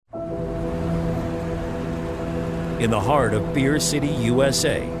in the heart of Beer City,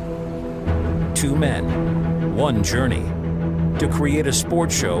 USA. Two men, one journey to create a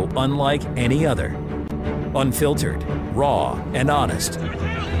sports show unlike any other. Unfiltered, raw, and honest.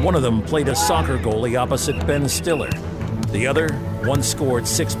 One of them played a soccer goalie opposite Ben Stiller. The other once scored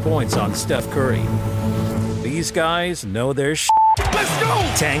 6 points on Steph Curry. These guys know their shit. Let's go!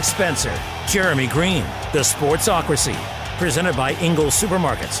 Tank Spencer, Jeremy Greene, the Sportsocracy. Presented by Ingles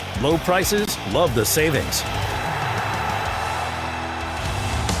Supermarkets. Low prices, love the savings.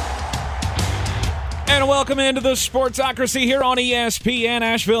 And welcome into the Sportsocracy here on ESPN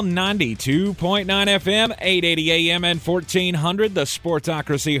Asheville 92.9 FM, 880 AM, and 1400. The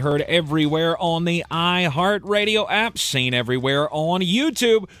Sportsocracy heard everywhere on the iHeartRadio app, seen everywhere on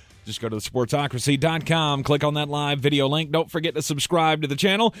YouTube. Just go to thesportsocracy.com, click on that live video link. Don't forget to subscribe to the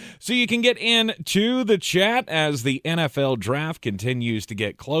channel so you can get into the chat as the NFL draft continues to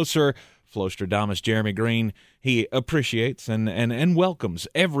get closer. Flostradamus, Jeremy Greene, he appreciates and welcomes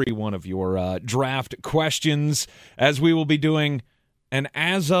every one of your draft questions as we will be doing an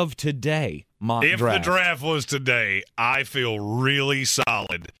as of today mock draft. If the draft was today, I feel really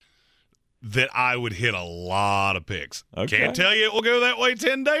solid that I would hit a lot of picks. Okay. Can't tell you it will go that way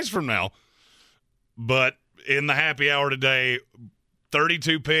 10 days from now. But in the happy hour today,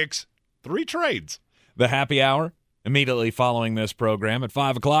 32 picks, 3 trades. The happy hour, immediately following this program at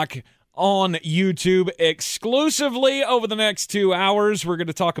 5 o'clock on YouTube exclusively over the next 2 hours. We're going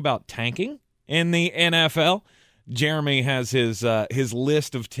to talk about tanking in the NFL. Jeremy has his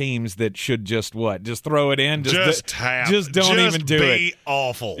list of teams that should just throw it in. Just don't even do it. Be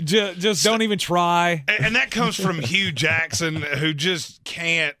awful. Just don't even try. And that comes from Hugh Jackson, who just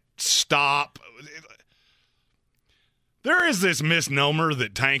can't stop. There is this misnomer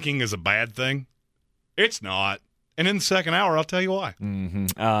that tanking is a bad thing. It's not. And in the second hour, I'll tell you why.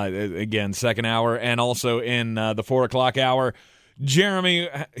 Again, second hour, and also in the 4 o'clock hour, Jeremy,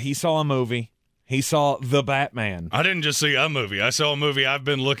 he saw a movie. He saw The Batman. I didn't just see a movie. I saw a movie I've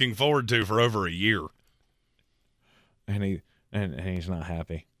been looking forward to for over a year. And he's not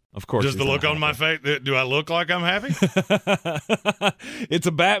happy. Of course. Just the look on my face. Do I look like I'm happy? It's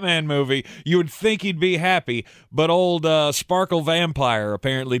a Batman movie. You would think he'd be happy, but old Sparkle Vampire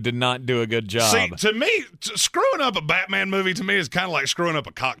apparently did not do a good job. See, to me, screwing up a Batman movie to me is kind of like screwing up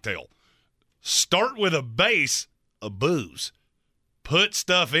a cocktail. Start with a base of booze. Put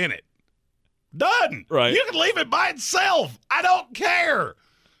stuff in it. Done. Right. You can leave it by itself. I don't care.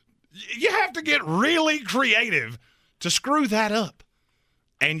 You have to get really creative to screw that up.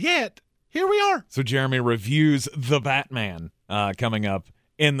 And yet, here we are. So Jeremy reviews The Batman coming up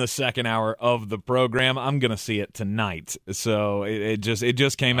in the second hour of the program. I'm going to see it tonight. So it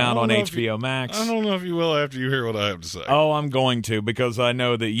just came out on HBO Max. I don't know if you will after you hear what I have to say. Oh, I'm going to, because I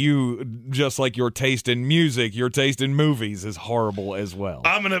know that you, just like your taste in music, your taste in movies is horrible as well.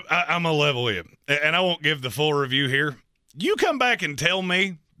 I'm gonna level in, and I won't give the full review here. You come back and tell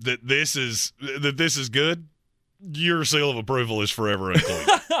me that this is good. Your seal of approval is forever included.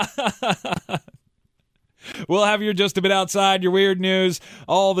 We'll have your Just a Bit Outside, your weird news,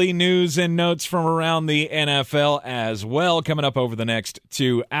 all the news and notes from around the NFL as well coming up over the next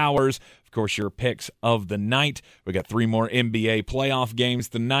 2 hours. Of course, your picks of the night. We got 3 more NBA playoff games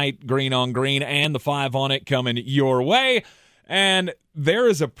tonight, Green on Green, and the 5 on it coming your way. And there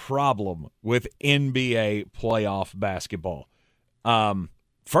is a problem with NBA playoff basketball.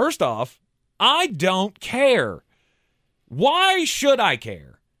 First off, I don't care. Why should I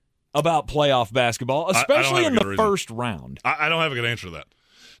care about playoff basketball, especially in the first round? I don't have a good answer to that.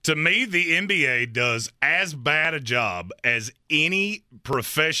 To me, the NBA does as bad a job as any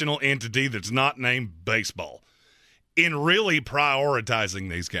professional entity that's not named baseball in really prioritizing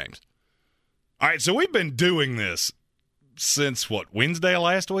these games. All right, so we've been doing this since, Wednesday of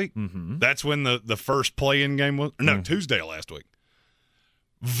last week? Mm-hmm. That's when the first play-in game was? No, Tuesday of last week.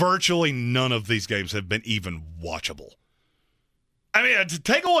 Virtually none of these games have been even watchable. I mean, to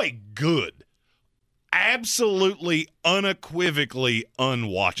take away good, absolutely, unequivocally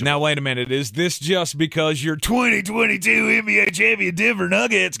unwatchable. Now, wait a minute. Is this just because your 2022 NBA champion Denver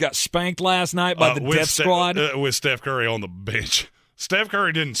Nuggets got spanked last night by the Death Squad? With Steph Curry on the bench. Steph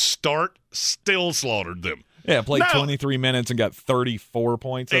Curry didn't start, still slaughtered them. Yeah, played 23 minutes and got 34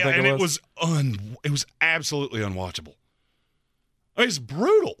 points, I think it was. It was absolutely unwatchable. I mean, it's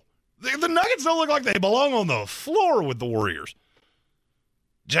brutal. The Nuggets don't look like they belong on the floor with the Warriors.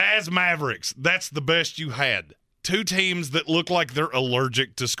 Jazz Mavericks, that's the best you had. 2 teams that look like they're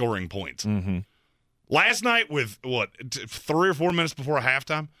allergic to scoring points. Mm-hmm. Last night with, 3 or 4 minutes before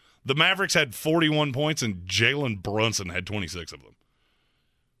halftime, the Mavericks had 41 points and Jalen Brunson had 26 of them.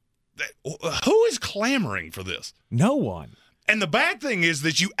 Who is clamoring for this? No one. And the bad thing is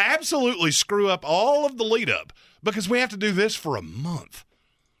that you absolutely screw up all of the lead up because we have to do this for a month.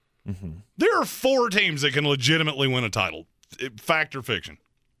 Mm-hmm. There are 4 teams that can legitimately win a title. Fact or fiction?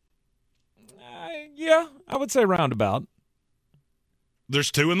 Yeah, I would say roundabout.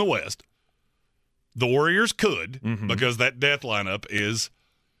 There's 2 in the West. The Warriors could, Mm-hmm. because that death lineup is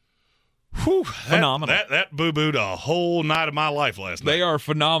phenomenal. That boo-booed a whole night of my life last night. They are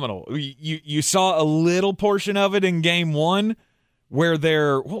phenomenal. You saw a little portion of it in game 1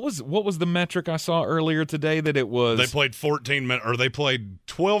 where what was the metric I saw earlier today that it was? They played 14 minutes, or they played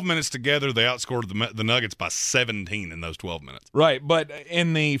 12 minutes together. They outscored the Nuggets by 17 in those 12 minutes. Right, but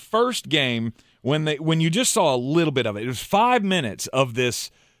in the first game, when you just saw a little bit of it, it was 5 minutes of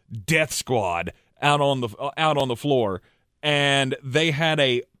this death squad out on the floor, and they had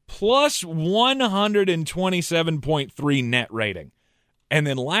a plus 127.3 net rating. And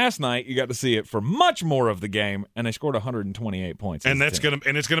then last night, you got to see it for much more of the game, and they scored 128 points. And it's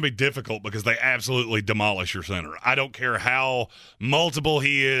gonna be difficult because they absolutely demolish your center. I don't care how multiple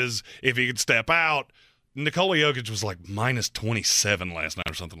he is. If he could step out, Nikola Jokic was like minus 27 last night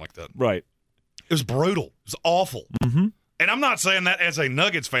or something like that. Right. It was brutal. It was awful. Mm-hmm. And I'm not saying that as a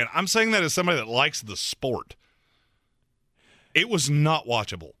Nuggets fan. I'm saying that as somebody that likes the sport. It was not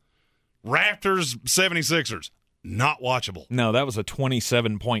watchable. Raptors, 76ers, not watchable. No, that was a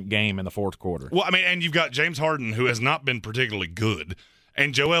 27-point game in the fourth quarter. Well, I mean, and you've got James Harden, who has not been particularly good,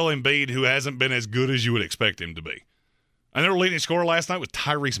 and Joel Embiid, who hasn't been as good as you would expect him to be. And their leading scorer last night was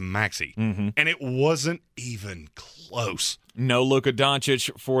Tyrese Maxey, and it wasn't even close. No Luka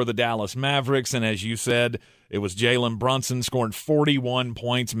Doncic for the Dallas Mavericks, and as you said, it was Jalen Brunson scoring 41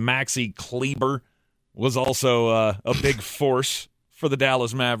 points. Maxey Kleber was also a big force for the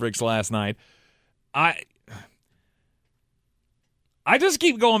Dallas Mavericks last night. I just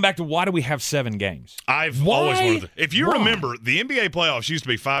keep going back to why do we have 7 games? I've always wanted to. If you remember, the NBA playoffs used to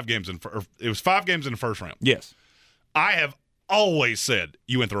be 5 games it was 5 games in the first round. Yes. I have always said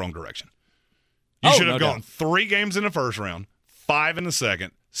you went the wrong direction. You should have gone 3 games in the first round, 5 in the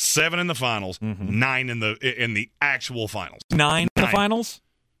second, 7 in the finals, 9 in the actual finals. 9 in the finals?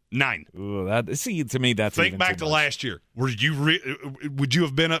 9. Ooh, to me, that's think even back too to much. last year. Would you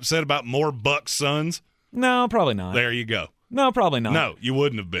have been upset about more Bucks Suns? No, probably not. There you go. No, probably not. No, you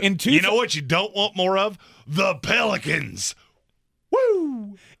wouldn't have been. You know what you don't want more of? The Pelicans.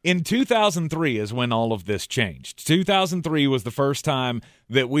 Woo! In 2003 is when all of this changed. 2003 was the first time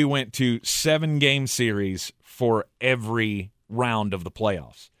that we went to 7-game series for every round of the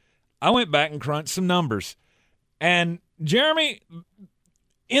playoffs. I went back and crunched some numbers. And, Jeremy,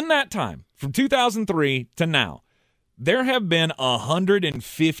 in that time, from 2003 to now, there have been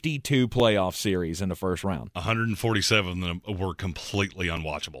 152 playoff series in the first round. 147 of them were completely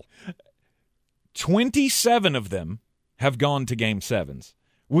unwatchable. 27 of them have gone to Game 7s.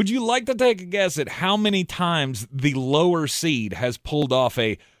 Would you like to take a guess at how many times the lower seed has pulled off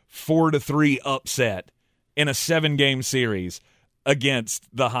a 4-3 upset in a 7-game series against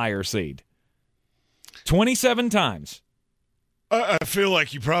the higher seed? 27 times. I feel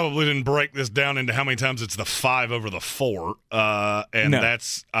like you probably didn't break this down into how many times it's the 5 over the 4, and No.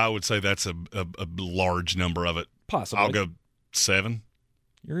 I would say that's a large number of it. Possibly. I'll go 7.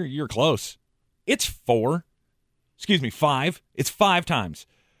 You're close. It's 4. Excuse me, 5. It's 5 times.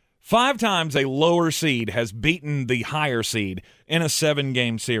 5 times a lower seed has beaten the higher seed in a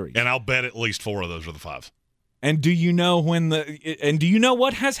 7-game series. And I'll bet at least 4 of those are the 5. And do you know do you know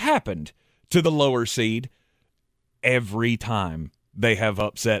what has happened to the lower seed? Every time they have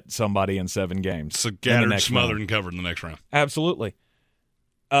upset somebody in 7 games. So scattered, smothered, and covered in the next round. Absolutely.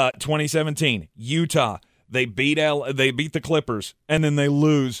 2017, Utah, they beat the Clippers, and then they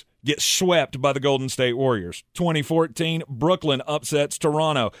lose, get swept by the Golden State Warriors. 2014, Brooklyn upsets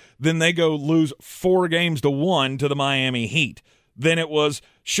Toronto. Then they go lose 4-1 to the Miami Heat. Then it was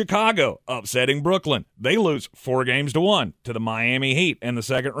Chicago upsetting Brooklyn. They lose 4-1 to the Miami Heat in the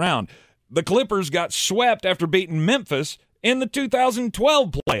second round. The Clippers got swept after beating Memphis in the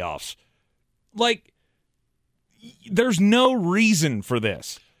 2012 playoffs. Like, there's no reason for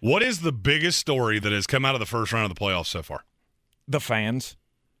this. What is the biggest story that has come out of the first round of the playoffs so far? The fans.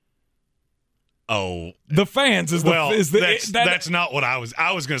 Oh, the fans is the well. is the, that's not what I was.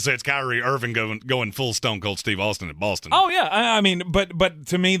 I was going to say it's Kyrie Irving going full Stone Cold Steve Austin at Boston. Oh yeah, I mean, but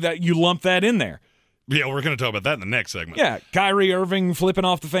to me that you lump that in there. Yeah, we're going to talk about that in the next segment. Yeah, Kyrie Irving flipping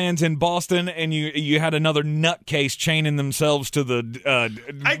off the fans in Boston, and you had another nutcase chaining themselves to the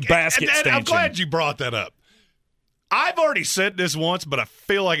basket stanchion. I'm glad you brought that up. I've already said this once, but I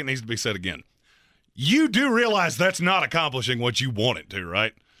feel like it needs to be said again. You do realize that's not accomplishing what you want it to,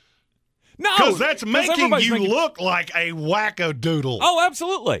 right? No, because that's making you making... look like a wackadoodle. Oh,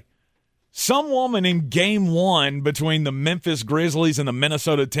 absolutely. Some woman in Game 1 between the Memphis Grizzlies and the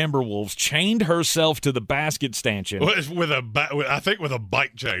Minnesota Timberwolves chained herself to the basket stanchion. With a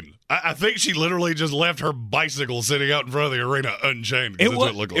bike chain. I think she literally just left her bicycle sitting out in front of the arena unchained. That's what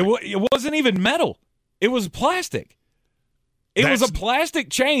it looked like. It wasn't even metal. It was plastic. It was a plastic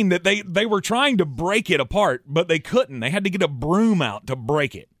chain that they were trying to break it apart, but they couldn't. They had to get a broom out to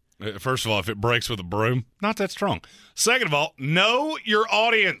break it. First of all, if it breaks with a broom, not that strong. Second of all, know your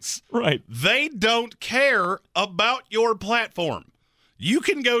audience. Right. They don't care about your platform. You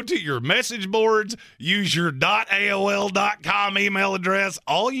can go to your message boards, use your .aol.com email address,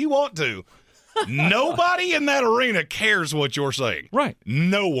 all you want to. Nobody in that arena cares what you're saying. Right.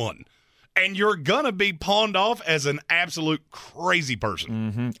 No one. And you're going to be pawned off as an absolute crazy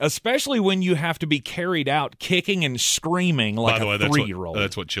person. Mm-hmm. Especially when you have to be carried out kicking and screaming like a 3-year-old.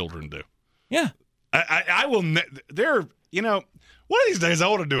 That's what children do. Yeah. I will one of these days I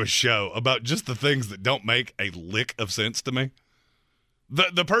want to do a show about just the things that don't make a lick of sense to me.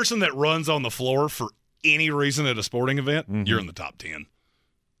 The person that runs on the floor for any reason at a sporting event, you're in the top 10.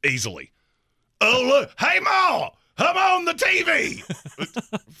 Easily. Oh, look. Hey, Ma! I'm on the TV!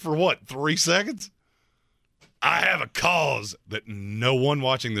 For what, 3 seconds? I have a cause that no one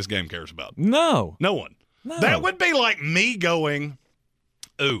watching this game cares about. No. No one. No. That would be like me going,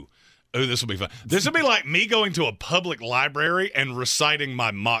 ooh, this will be fun. This would be like me going to a public library and reciting my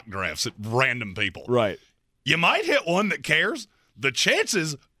mock drafts at random people. Right. You might hit one that cares. The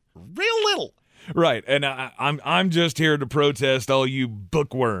chances, real little. Right, and I'm just here to protest all you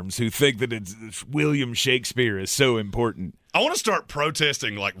bookworms who think that it's William Shakespeare is so important. I want to start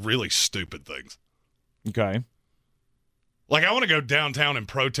protesting like really stupid things. Okay. Like I want to go downtown and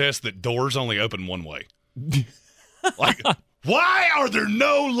protest that doors only open one way. Like, why are there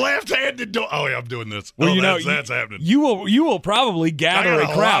no left-handed doors? Oh yeah, I'm doing this. Well, that's happening. You will probably gather a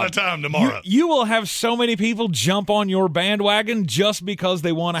crowd. A lot of time tomorrow. You will have so many people jump on your bandwagon just because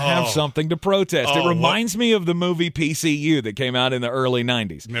they want to have something to protest. It reminds me of the movie PCU that came out in the early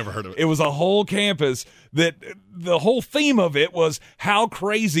 90s. Never heard of it. It was a whole campus that the whole theme of it was how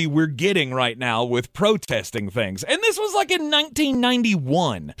crazy we're getting right now with protesting things. And this was like in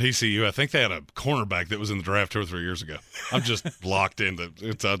 1991. PCU, I think they had a cornerback that was in the draft 2 or 3 years ago. I'm just locked into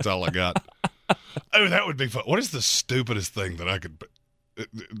it. That's all I got. Oh, that would be fun. What is the stupidest thing that I could...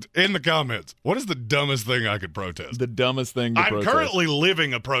 In the comments, what is the dumbest thing I could protest? The dumbest thing to protest. I'm currently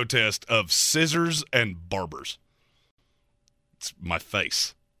living a protest of scissors and barbers. It's my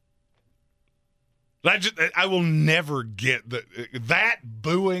face. I will never get that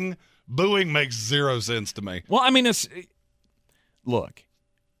booing. Booing makes zero sense to me. Well, I mean, look,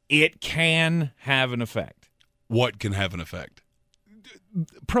 it can have an effect. What can have an effect?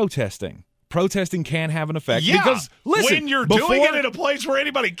 Protesting. Protesting can have an effect. Yeah, because, listen, when you're doing it in a place where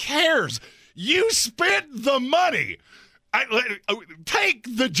anybody cares, you spent the money. Take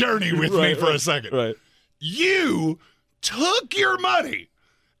the journey with me for a second. Right. You took your money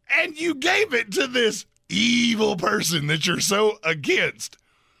and you gave it to this evil person that you're so against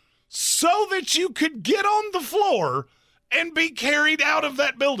so that you could get on the floor and be carried out of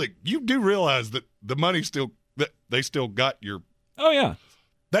that building. You do realize that the money they still got your... Oh, yeah.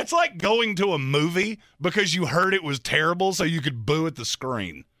 That's like going to a movie because you heard it was terrible so you could boo at the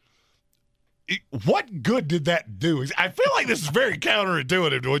screen. What good did that do? I feel like this is very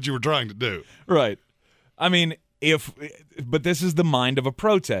counterintuitive to what you were trying to do. Right. I mean, but this is the mind of a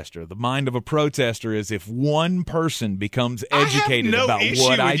protester. The mind of a protester is if one person becomes educated about what I do. I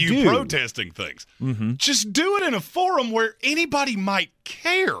have no issue with you protesting things. Mm-hmm. Just do it in a forum where anybody might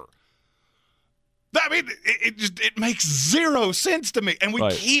care. I mean, it makes zero sense to me, and we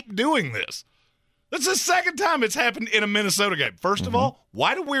keep doing this. That's the second time it's happened in a Minnesota game. First of all,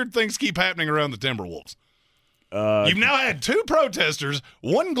 why do weird things keep happening around the Timberwolves? You've now had 2 protesters,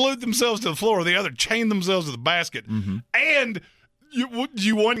 one glued themselves to the floor, the other chained themselves to the basket, and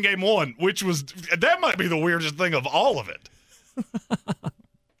you won game 1, that might be the weirdest thing of all of it.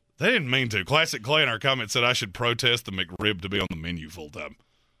 They didn't mean to. Classic Clay in our comments said I should protest the McRib to be on the menu full time.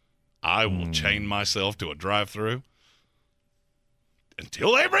 I will chain myself to a drive-thru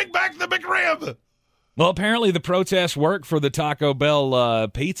until they bring back the McRib. Well, apparently the protests work for the Taco Bell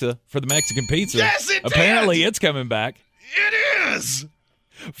pizza, for the Mexican pizza. Yes, it did! Apparently it's coming back. It is!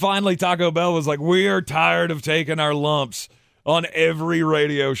 Finally, Taco Bell was like, we are tired of taking our lumps on every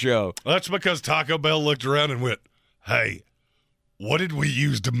radio show. That's because Taco Bell looked around and went, hey, what did we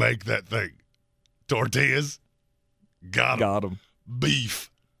use to make that thing? Tortillas? Got them. Beef?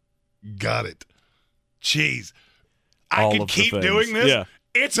 Got it. Cheese. I could keep doing this,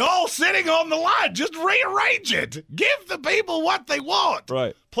 It's all sitting on the line. Just rearrange it. Give the people what they want.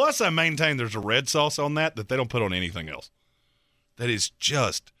 Right. Plus, I maintain there's a red sauce on that they don't put on anything else. That is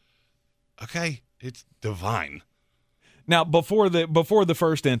just, okay, it's divine. Now, before the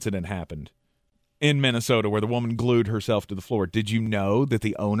first incident happened in Minnesota where the woman glued herself to the floor, did you know that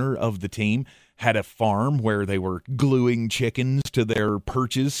the owner of the team had a farm where they were gluing chickens to their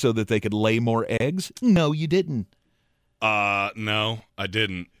perches so that they could lay more eggs? No, you didn't. No, I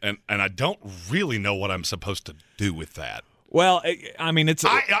didn't. And I don't really know what I'm supposed to do with that. Well, I mean, it's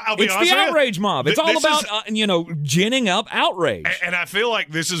the outrage mob. It's all about, ginning up outrage. And I feel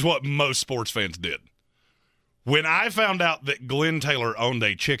like this is what most sports fans did. When I found out that Glenn Taylor owned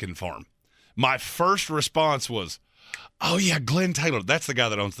a chicken farm, my first response was, oh, yeah, Glenn Taylor. That's the guy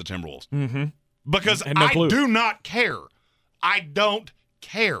that owns the Timberwolves. Mm-hmm. Because I do not care. I don't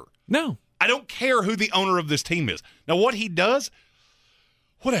care. No. I don't care who the owner of this team is. Now, what he does,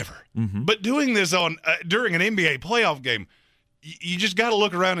 whatever. Mm-hmm. But doing this on during an NBA playoff game, you just got to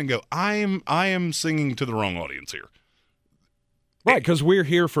look around and go, I am singing to the wrong audience here. Right, because we're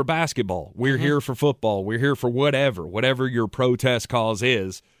here for basketball. We're here for football. We're here for whatever your protest cause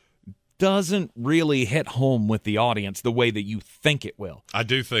is. Doesn't really hit home with the audience the way that you think it will. I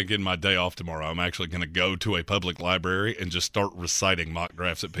do think in my day off tomorrow, I'm actually going to go to a public library and just start reciting mock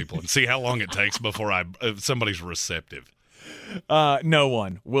drafts at people and see how long it takes before somebody's receptive. No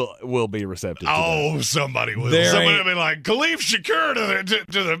one will be receptive to that. Somebody will. Somebody will be like, Khalif Shakur to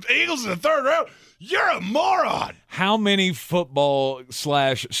the Eagles in the third round. You're a moron. How many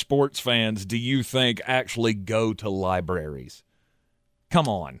football/sports fans do you think actually go to libraries? Come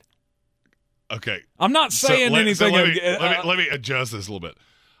on. Okay. I'm not saying anything. Let me adjust this a little bit.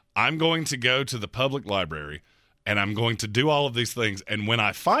 I'm going to go to the public library, and I'm going to do all of these things. And when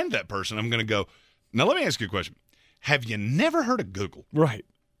I find that person, I'm going to go, now let me ask you a question. Have you never heard of Google? Right.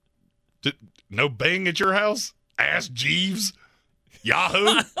 No Bing at your house? Ask Jeeves?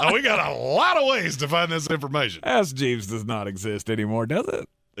 Yahoo? We got a lot of ways to find this information. Ask Jeeves does not exist anymore, does it?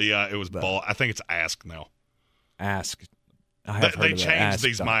 Yeah, it was ball. I think it's Ask now. Ask. They changed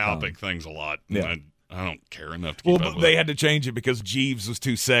these myopic things a lot. Yeah. I don't care enough to keep up with they it. had to change it because Jeeves was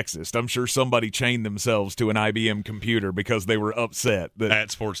too sexist. I'm sure somebody chained themselves to an IBM computer because they were upset.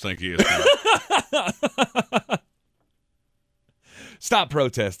 At Sports Think ESPN. Stop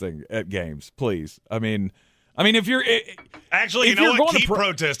protesting at games, please. I mean, if you're actually, you know what? Keep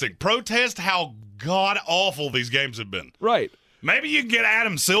protesting. Protest how god awful these games have been. Right. Maybe you can get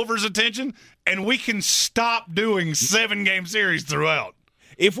Adam Silver's attention, and we can stop doing 7-game series throughout.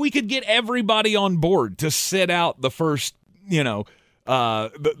 If we could get everybody on board to sit out the first, the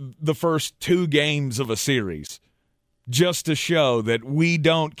first 2 games of a series, just to show that we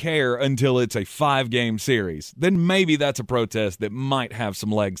don't care until it's a 5-game series, then maybe that's a protest that might have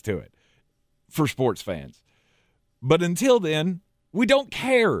some legs to it for sports fans. But until then, we don't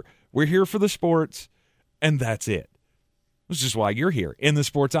care. We're here for the sports, and that's it. Which is why you're here in the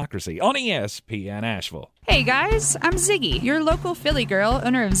Sportsocracy on ESPN Asheville. Hey guys, I'm Ziggy, your local Philly girl,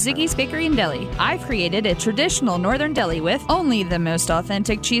 owner of Ziggy's Bakery and Deli. I've created a traditional northern deli with only the most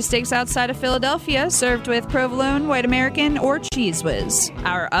authentic cheesesteaks outside of Philadelphia, served with provolone, white American, or Cheese Whiz.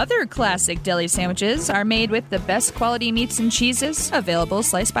 Our other classic deli sandwiches are made with the best quality meats and cheeses, available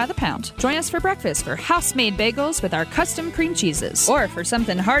sliced by the pound. Join us for breakfast for house-made bagels with our custom cream cheeses. Or for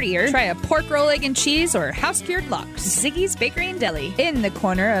something heartier, try a pork roll, egg, and cheese or house-cured lox. Ziggy's Bakery and Deli, in the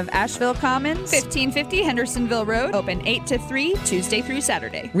corner of Asheville Commons, 1550 Hendersonville Road, open 8 to 3, Tuesday through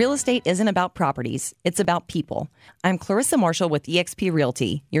Saturday. Real estate isn't about properties, it's about people. I'm Clarissa Marshall with eXp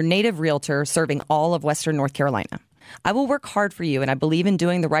Realty, your native realtor serving all of Western North Carolina. I will work hard for you, and I believe in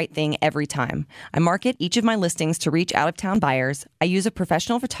doing the right thing every time. I market each of my listings to reach out-of-town buyers. I use a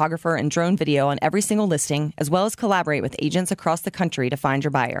professional photographer and drone video on every single listing, as well as collaborate with agents across the country to find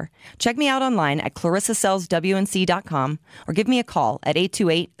your buyer. Check me out online at clarissasellswnc.com or give me a call at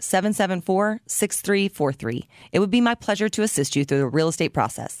 828-774-6343. It would be my pleasure to assist you through the real estate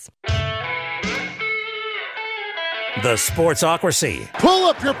process. The Sportsocracy. Pull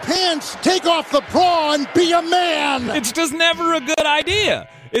up your pants, take off the bra, and be a man. It's just never a good idea.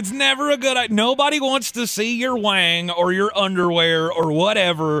 It's never a good idea. Nobody wants to see your wang or your underwear or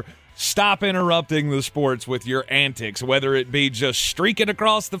whatever. Stop interrupting the sports with your antics, whether it be just streaking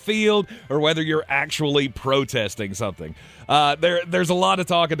across the field or whether you're actually protesting something. There's a lot of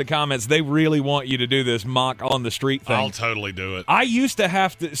talk in the comments. They really want you to do this mock on the street thing. I'll totally do it. I used to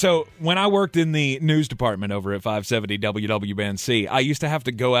have to. So when I worked in the news department over at 570 WWNC, I used to have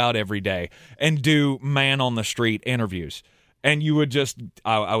to go out every day and do man on the street interviews. And you would just,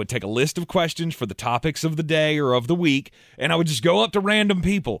 I would take a list of questions for the topics of the day or of the week, and I would just go up to random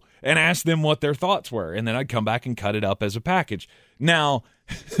people and ask them what their thoughts were, and then I'd come back and cut it up as a package. Now,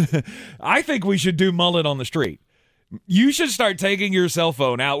 I think we should do Mullet on the Street. You should start taking your cell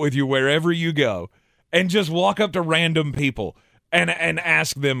phone out with you wherever you go and just walk up to random people and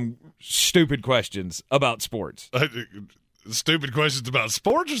ask them stupid questions about sports. Stupid questions about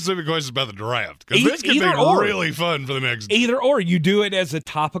sports or stupid questions about the draft? Because this could be really fun for the next. Either or. You do it as a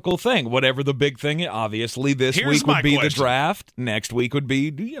topical thing. Whatever the big thing is. Obviously, this week would be the draft. Next week would be,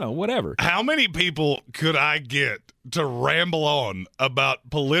 whatever. How many people could I get to ramble on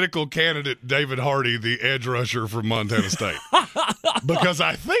about political candidate David Hardy, the edge rusher from Montana State? Because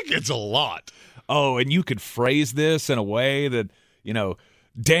I think it's a lot. Oh, and you could phrase this in a way that,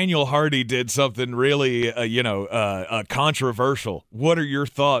 Daniel Hardy did something really, controversial. What are your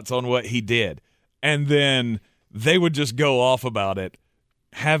thoughts on what he did? And then they would just go off about it,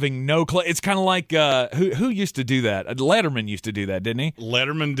 having no clue. It's kind of like who used to do that? Letterman used to do that, didn't he?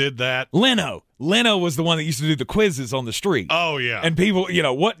 Letterman did that. Leno was the one that used to do the quizzes on the street. Oh, yeah. And people,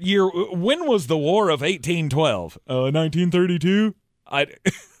 what year? When was the War of 1812? 1932.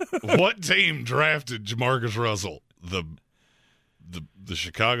 What team drafted Jamarcus Russell? The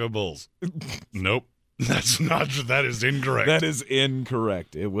Chicago Bulls. Nope. That is incorrect. That is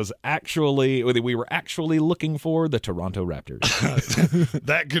incorrect. It was actually, we were actually looking for the Toronto Raptors.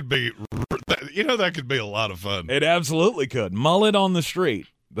 That could be a lot of fun. It absolutely could. Mullet on the Street.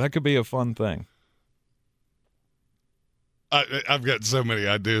 That could be a fun thing. I've got so many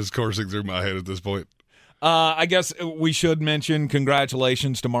ideas coursing through my head at this point. I guess we should mention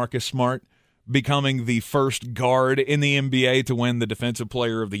congratulations to Marcus Smart, becoming the first guard in the NBA to win the Defensive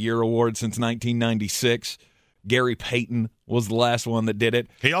Player of the Year award since 1996. Gary Payton was the last one that did it.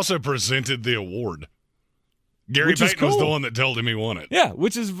 He also presented the award. Gary Payton was the one that told him he won it. Yeah,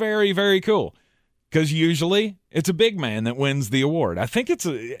 which is very, very cool. Because usually it's a big man that wins the award. I think it's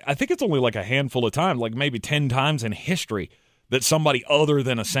only like a handful of times, like maybe 10 times in history, that somebody other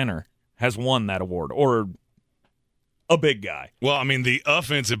than a center has won that award, or a big guy. Well, I mean, the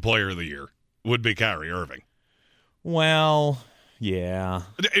Offensive Player of the Year would be Kyrie Irving. Well, yeah.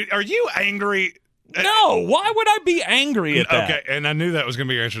 Are you angry? No, why would I be angry at that? Okay, and I knew that was going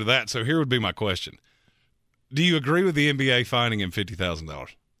to be your answer to that, so here would be my question. Do you agree with the NBA fining him $50,000?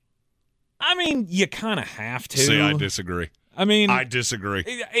 I mean, you kind of have to. See, I disagree. I disagree.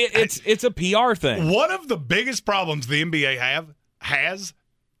 It's a PR thing. One of the biggest problems the NBA has,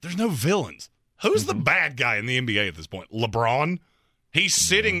 there's no villains. Who's the bad guy in the NBA at this point? LeBron? He's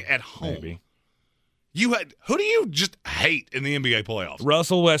sitting at home. Maybe. Who do you just hate in the NBA playoffs?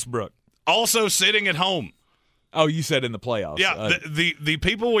 Russell Westbrook. Also sitting at home. Oh, you said in the playoffs. Yeah, the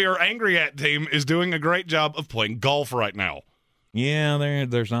people we are angry at team is doing a great job of playing golf right now. Yeah,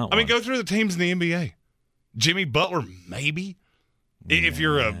 there's not one. I mean, go through the teams in the NBA. Jimmy Butler, maybe. Yeah. If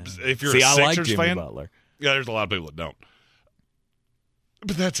you're a Sixers I like Jimmy fan. Butler. Yeah, there's a lot of people that don't.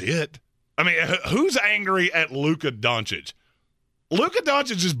 But that's it. I mean, who's angry at Luka Doncic? Luka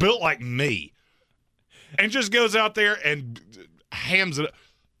Doncic is built like me and just goes out there and hams it up.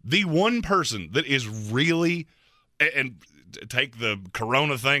 The one person that is really, and take the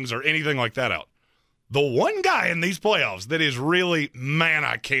corona things or anything like that out, the one guy in these playoffs that is really, man,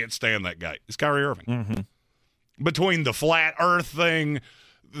 I can't stand that guy, is Kyrie Irving. Mm-hmm. Between the flat earth thing,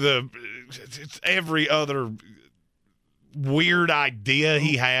 it's every other weird idea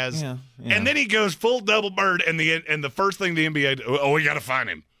he has. Yeah. And then he goes full double bird, and the first thing the NBA we got to find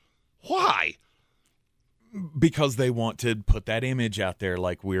him. Why? Because they want to put that image out there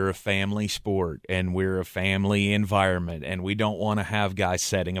like we're a family sport and we're a family environment, and we don't want to have guys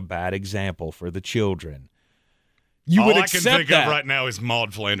setting a bad example for the children. All I can think of right now is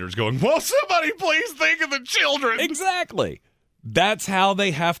Maud Flanders going, well, somebody please think of the children. Exactly. That's how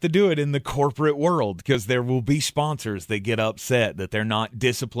they have to do it in the corporate world, because there will be sponsors that get upset that they're not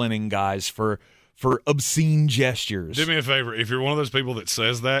disciplining guys for obscene gestures. Do me a favor. If you're one of those people that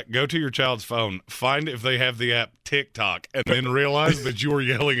says that, go to your child's phone, find if they have the app TikTok, and then realize that you are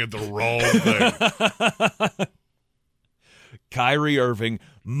yelling at the wrong thing. Kyrie Irving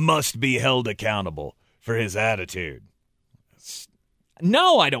must be held accountable for his attitude.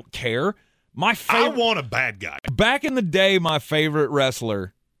 No, I don't care. I want a bad guy. Back in the day, my favorite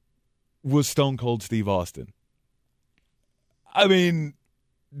wrestler was Stone Cold Steve Austin. I mean,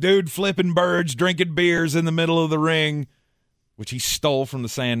 dude flipping birds, drinking beers in the middle of the ring, which he stole from the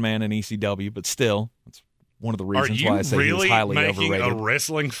Sandman in ECW, but still, that's one of the reasons why I say he was highly overrated. Are you really making a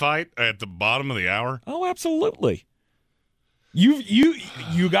wrestling fight at the bottom of the hour? Oh, absolutely.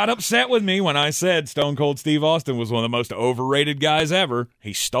 You got upset with me when I said Stone Cold Steve Austin was one of the most overrated guys ever.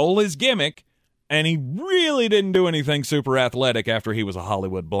 He stole his gimmick, and he really didn't do anything super athletic after he was a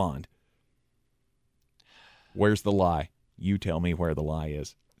Hollywood blonde. Where's the lie? You tell me where the lie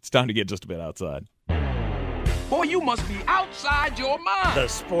is. It's time to get just a bit outside. Boy, you must be outside your mind. The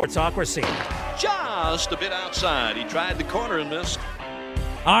Sportsocracy. Just a bit outside. He tried the corner and missed.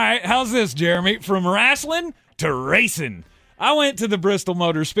 All right, how's this, Jeremy? From wrestling to racing. I went to the Bristol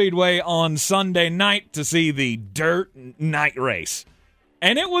Motor Speedway on Sunday night to see the Dirt Night Race.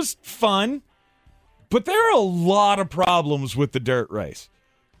 And it was fun, but there are a lot of problems with the dirt race.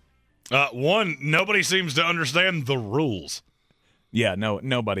 One, nobody seems to understand the rules. Yeah,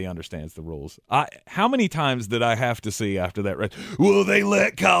 nobody understands the rules. How many times did I have to see after that race? Well, they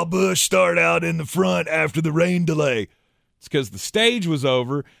let Kyle Busch start out in the front after the rain delay. It's because the stage was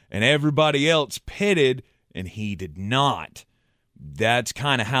over and everybody else pitted, and he did not. That's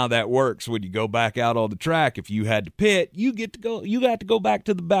kind of how that works when you go back out on the track. If you had to pit, you got to go back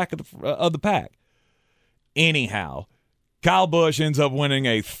to the back of the pack. Anyhow, Kyle Busch ends up winning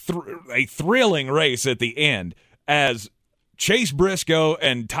a thrilling race at the end as Chase Briscoe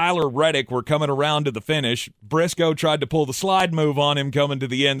and Tyler Reddick were coming around to the finish. Briscoe tried to pull the slide move on him coming to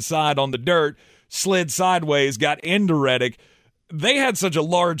the inside on the dirt, slid sideways, got into Reddick. They had such a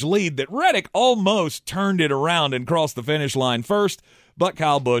large lead that Reddick almost turned it around and crossed the finish line first, but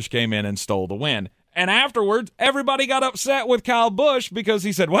Kyle Busch came in and stole the win. And afterwards, everybody got upset with Kyle Busch because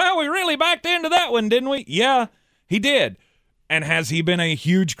he said, well, we really backed into that one, didn't we? Yeah, he did. And has he been a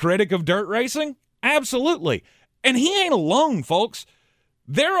huge critic of dirt racing? Absolutely. And he ain't alone, folks.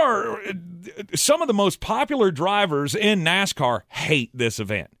 There are some of the most popular drivers in NASCAR hate this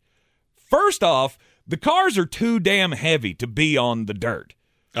event. First off, the cars are too damn heavy to be on the dirt.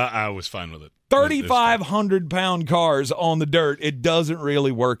 I was fine with it. 3,500-pound cars on the dirt, it doesn't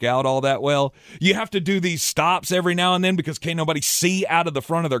really work out all that well. You have to do these stops every now and then because can't nobody see out of the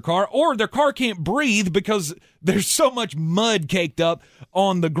front of their car, or their car can't breathe because there's so much mud caked up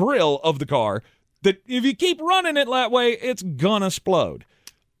on the grill of the car that if you keep running it that way, it's gonna explode.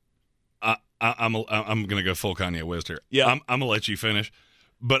 I'm going to go full Kanye West here. Yeah. I'm going to let you finish.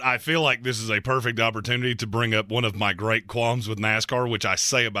 But I feel like this is a perfect opportunity to bring up one of my great qualms with NASCAR, which I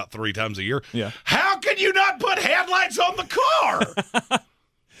say about 3 times a year. Yeah. How can you not put headlights on the car?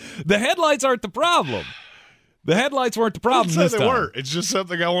 The headlights aren't the problem. The headlights weren't the problem this time. Were. It's just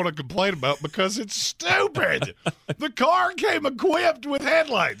something I want to complain about because it's stupid. The car came equipped with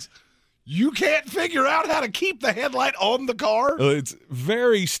headlights. You can't figure out how to keep the headlight on the car? It's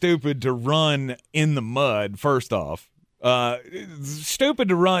very stupid to run in the mud, first off. It's stupid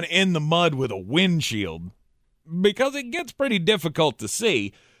to run in the mud with a windshield because it gets pretty difficult to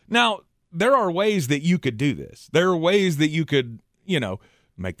see. Now, there are ways that you could do this. There are ways that you could,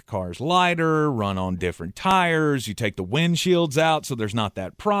 make the cars lighter, run on different tires. You take the windshields out so there's not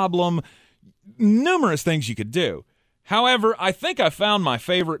that problem. Numerous things you could do. However, I think I found my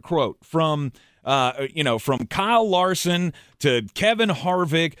favorite quote from Kyle Larson to Kevin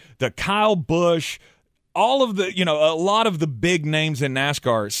Harvick to Kyle Busch. All of the, a lot of the big names in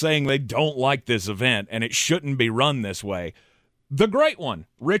NASCAR saying they don't like this event and it shouldn't be run this way. The great one,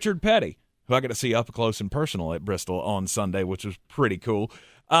 Richard Petty, who I got to see up close and personal at Bristol on Sunday, which was pretty cool,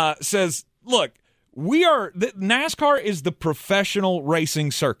 says, look, NASCAR is the professional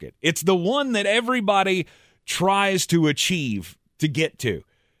racing circuit. It's the one that everybody tries to achieve to get to.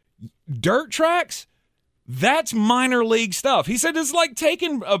 Dirt tracks, that's minor league stuff. He said it's like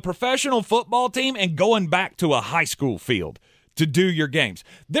taking a professional football team and going back to a high school field to do your games.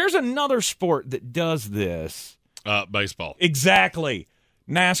 There's another sport that does this. Baseball. Exactly.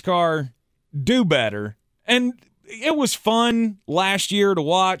 NASCAR, do better. And it was fun last year to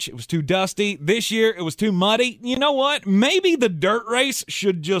watch. It was too dusty. This year, it was too muddy. You know what? Maybe the dirt race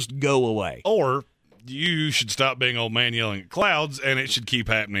should just go away. Or you should stop being old man yelling at clouds, and it should keep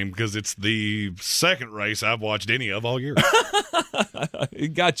happening because it's the second race I've watched any of all year.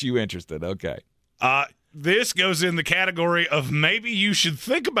 It got you interested. Okay. This goes in the category of maybe you should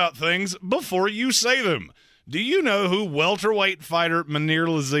think about things before you say them. Do you know who welterweight fighter Munir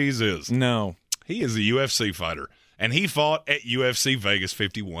Laziz is? No. He is a UFC fighter, and he fought at UFC Vegas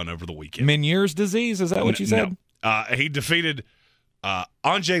 51 over the weekend. Meniere's disease? Is that what you said? No. He defeated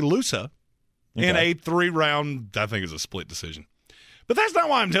Anže Lusa in a 3-round, I think it's a split decision. But that's not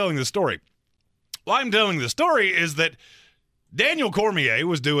why I'm telling this story. Why I'm telling the story is that Daniel Cormier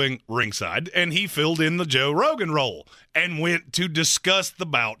was doing ringside, and he filled in the Joe Rogan role and went to discuss the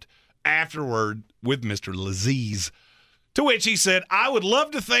bout afterward with Mr. Laziz, to which he said, I would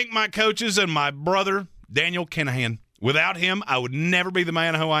love to thank my coaches and my brother, Daniel Kinahan, Without him, I would never be the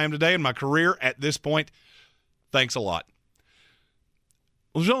man who I am today in my career at this point. Thanks a lot.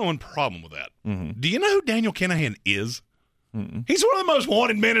 Well, there's only one problem with that. Mm-hmm. Do you know who Daniel Kinahan is? Mm-mm. He's one of the most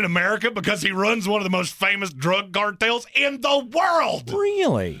wanted men in America because he runs one of the most famous drug cartels in the world.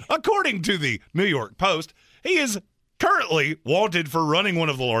 Really? According to the New York Post, he is currently wanted for running one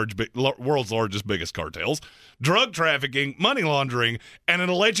of the world's largest, biggest cartels, drug trafficking, money laundering, and an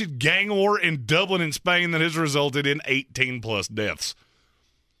alleged gang war in Dublin and Spain that has resulted in 18-plus deaths.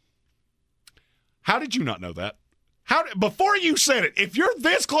 How did you not know that? Before you said it, if you're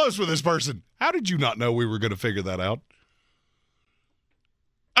this close with this person, how did you not know we were going to figure that out?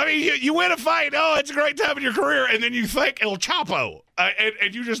 I mean, you win a fight. Oh, it's a great time in your career. And then you think El Chapo.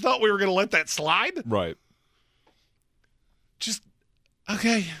 And you just thought we were going to let that slide? Right. Just,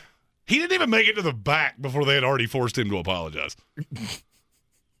 okay. He didn't even make it to the back before they had already forced him to apologize.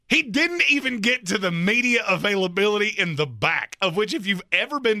 He didn't even get to the media availability in the back, of which if you've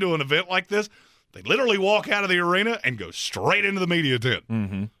ever been to an event like this, they literally walk out of the arena and go straight into the media tent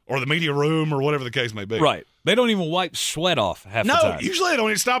or the media room or whatever the case may be. Right. They don't even wipe sweat off half the time. No, usually they don't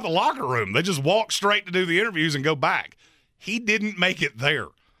even stop at the locker room. They just walk straight to do the interviews and go back. He didn't make it there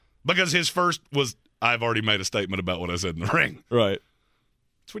because his first was, I've already made a statement about what I said in the ring. Right.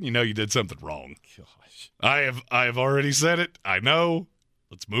 That's when you know you did something wrong. Gosh. I have already said it. I know.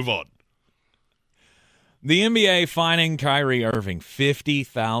 Let's move on. The NBA fining Kyrie Irving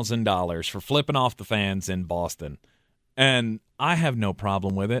 $50,000 for flipping off the fans in Boston. And I have no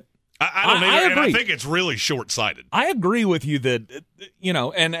problem with it. I don't either, agree. and I think it's really short-sighted. I agree with you that,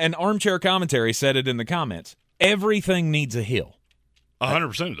 and Armchair Commentary said it in the comments. Everything needs a heel.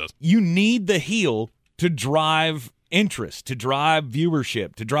 100% it does. You need the heel to drive interest, to drive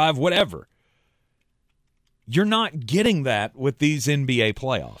viewership, to drive whatever. You're not getting that with these NBA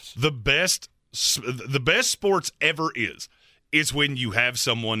playoffs. The best sports ever is when you have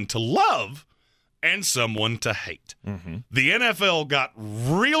someone to love and someone to hate. Mm-hmm. The NFL got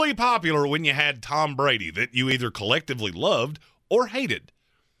really popular when you had Tom Brady that you either collectively loved or hated.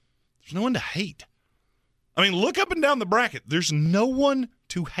 There's no one to hate. I mean, look up and down the bracket. There's no one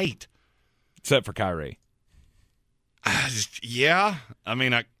to hate. Except for Kyrie. Yeah. I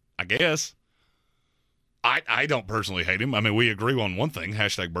mean, I guess. I don't personally hate him. I mean, we agree on one thing.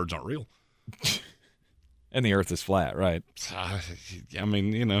 # birds aren't real. And the earth is flat, right? I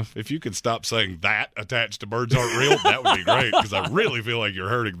mean, if you could stop saying that attached to birds aren't real, that would be great because I really feel like you're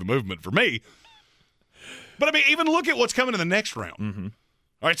hurting the movement for me. But, I mean, even look at what's coming in the next round. Mm-hmm.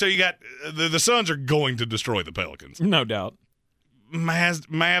 All right, so you got the Suns are going to destroy the Pelicans. No doubt.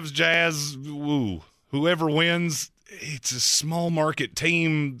 Mavs, Jazz, woo. Whoever wins, it's a small market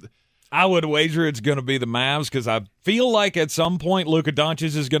team. I would wager it's going to be the Mavs because I feel like at some point Luka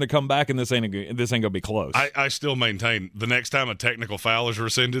Doncic is going to come back and this ain't going to be close. I still maintain the next time a technical foul is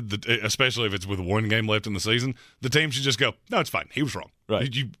rescinded, especially if it's with one game left in the season, the team should just go, no, it's fine. He was wrong. Right.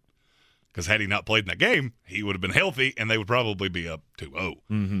 Because had he not played in that game, he would have been healthy and they would probably be up 2-0.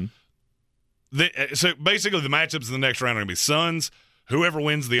 Mm-hmm. So basically the matchups in the next round are going to be Suns. Whoever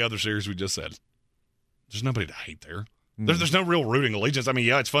wins the other series we just said. There's nobody to hate there. There's no real rooting allegiance. I mean,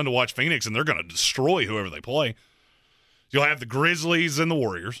 yeah, it's fun to watch Phoenix, and they're going to destroy whoever they play. You'll have the Grizzlies and the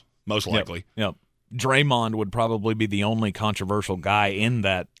Warriors, most likely. Yep. Draymond would probably be the only controversial guy in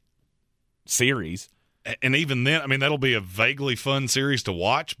that series. And even then, I mean, that'll be a vaguely fun series to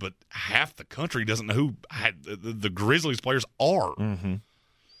watch, but half the country doesn't know who the Grizzlies players are. Mm-hmm.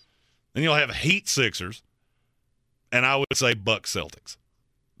 Then you'll have Heat Sixers, and I would say Bucks Celtics.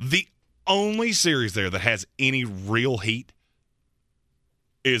 The only series there that has any real heat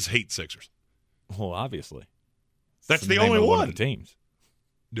is Heat Sixers. Well, obviously. That's the only one. Of the teams.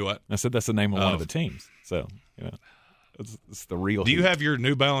 Do what? I said that's the name of one of the teams. So, it's the real Do heat. you have your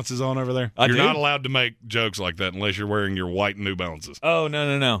New Balances on over there? You're not allowed to make jokes like that unless you're wearing your white New Balances. Oh,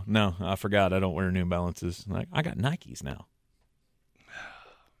 no. I forgot. I don't wear New Balances. I got Nikes now.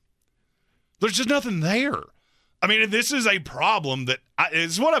 There's just nothing there. I mean, this is a problem that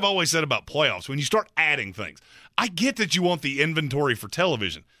it's what I've always said about playoffs. When you start adding things, I get that you want the inventory for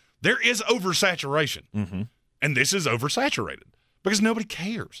television. There is oversaturation, and this is oversaturated because nobody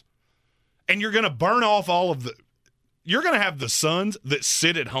cares. And you're going to burn off all of the – you're going to have the Suns that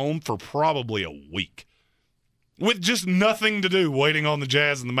sit at home for probably a week with just nothing to do waiting on the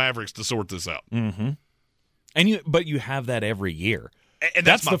Jazz and the Mavericks to sort this out. Mm-hmm. But you have that every year. And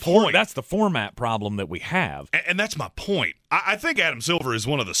that's my point. That's the format problem that we have. And that's my point. I think Adam Silver is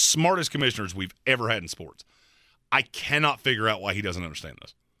one of the smartest commissioners we've ever had in sports. I cannot figure out why he doesn't understand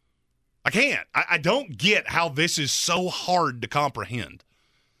this. I can't. I don't get how this is so hard to comprehend.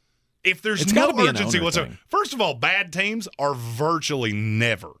 If there's It's no gotta be an urgency owner whatsoever, thing. first of all, bad teams are virtually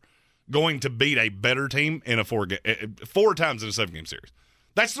never going to beat a better team in a 4 times in a 7-game series.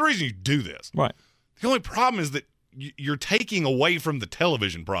 That's the reason you do this. Right. The only problem is that you're taking away from the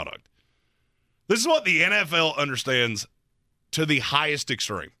television product. This is what the NFL understands to the highest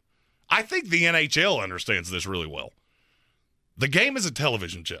extreme. I think the NHL understands this really well. The game is a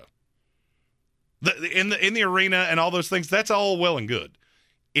television show. In the arena and all those things, that's all well and good.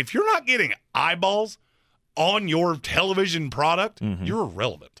 If you're not getting eyeballs on your television product, you're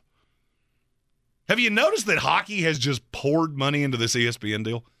irrelevant. Have you noticed that hockey has just poured money into this ESPN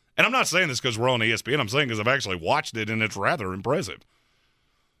deal? And I'm not saying this because we're on ESPN. I'm saying because I've actually watched it, and it's rather impressive.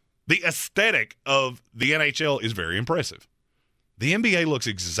 The aesthetic of the NHL is very impressive. The NBA looks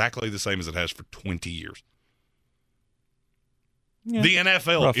exactly the same as it has for 20 years. Yeah, the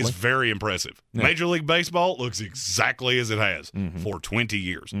NFL roughly is very impressive. Yeah. Major League Baseball looks exactly as it has for 20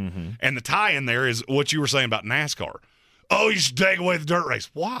 years. And the tie in there is what you were saying about NASCAR. Oh, you should take away the dirt race.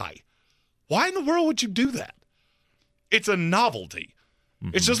 Why? Why in the world would you do that? It's a novelty.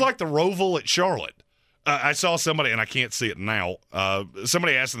 It's just like the Roval at Charlotte. I saw somebody, and I can't see it now,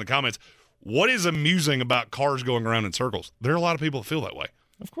 somebody asked in the comments, what is amusing about cars going around in circles? There are a lot of people that feel that way.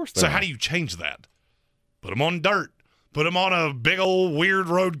 Of course So how do you change that? Put them on dirt. Put them on a big old weird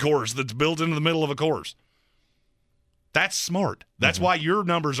road course that's built into the middle of a course. That's smart. That's why your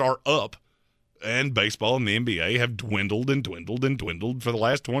numbers are up, and baseball and the NBA have dwindled and dwindled and dwindled for the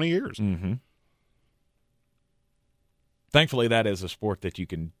last 20 years. Thankfully, that is a sport that you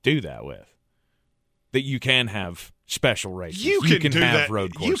can do that with. That you can have special races. You can do have that.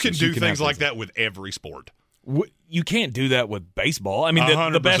 road courses. You can do things like that with every sport. You can't do that with baseball. I mean,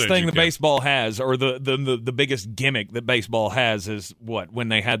 the best thing that baseball has, or the biggest gimmick that baseball has, is when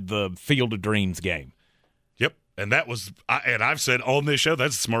they had the Field of Dreams game. Yep, and that was, and I've said on this show,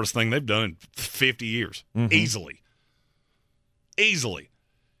 that's the smartest thing they've done in 50 years, easily.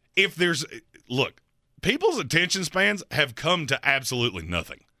 If there's look, people's attention spans have come to absolutely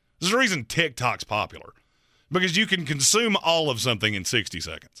nothing. There's a reason TikTok's popular, because you can consume all of something in 60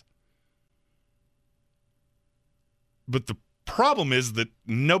 seconds. But the problem is that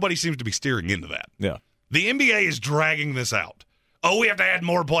nobody seems to be steering into that. Yeah. The NBA is dragging this out. Oh, we have to add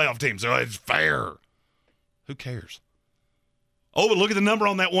more playoff teams, so it's fair. Who cares? Oh, but look at the number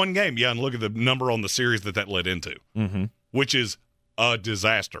on that one game. Yeah, and look at the number on the series that led into, which is a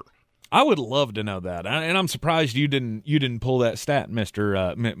disaster. I would love to know that, and I'm surprised you didn't pull that stat,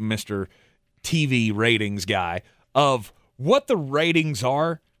 Mr. TV ratings guy, of what the ratings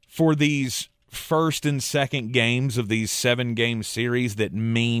are for these first and second games of these 7-game series that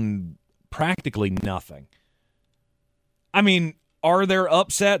mean practically nothing. I mean, are there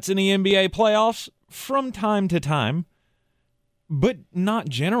upsets in the NBA playoffs? From time to time, but not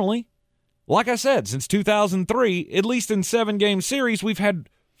generally. Like I said, since 2003, at least in 7-game series, we've had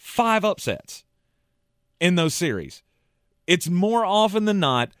 5 upsets in those series. It's more often than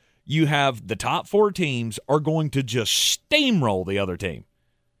not, you have the top 4 teams are going to just steamroll the other team.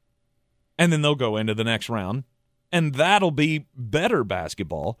 And then they'll go into the next round, and that'll be better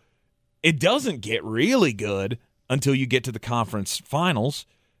basketball. It doesn't get really good until you get to the conference finals,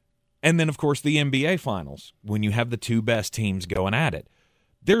 and then, of course, the NBA finals, when you have the 2 best teams going at it.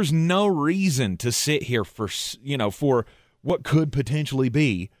 There's no reason to sit here for what could potentially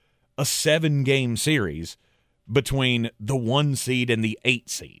be a 7-game series between the 1 seed and the 8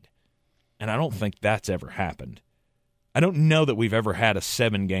 seed. And I don't think that's ever happened. I don't know that we've ever had a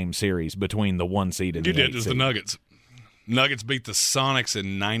 7-game series between the 1 seed and the 8 seed. You did, as the Nuggets. Nuggets beat the Sonics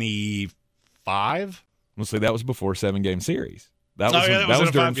in 95? Well, see, that was before 7-game series. That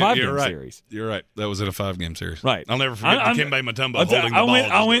was during 5-game series. You're right. That was in a 5-game series. Right. I'll never forget Dikembe Mutombo holding the ball.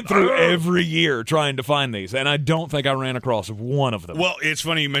 I went through every year trying to find these, and I don't think I ran across one of them. Well, it's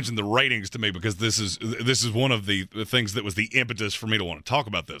funny you mentioned the ratings to me, because this is one of the things that was the impetus for me to want to talk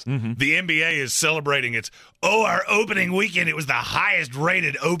about this. The NBA is celebrating our opening weekend. It was the highest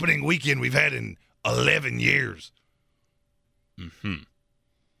rated opening weekend we've had in 11 years.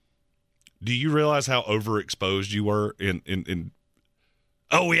 Do you realize how overexposed you were in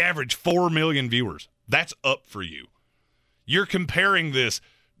we average 4 million viewers. That's up for you. You're comparing this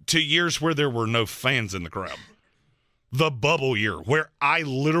to years where there were no fans in the crowd. The bubble year, where I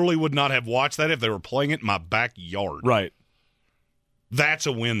literally would not have watched that if they were playing it in my backyard. Right. That's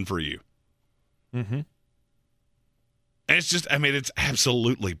a win for you. And it's just, it's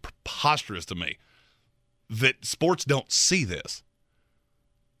absolutely preposterous to me that sports don't see this.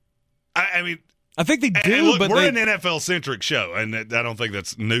 I think they do, look, but we're an NFL-centric show, and I don't think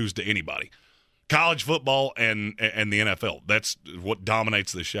that's news to anybody. College football and the NFL. That's what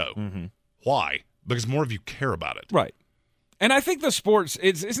dominates the show. Mm-hmm. Why? Because more of you care about it. Right. And I think the sports,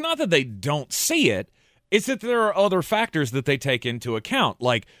 it's not that they don't see it, it's that there are other factors that they take into account.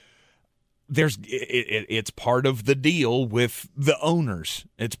 Like, it's part of the deal with the owners.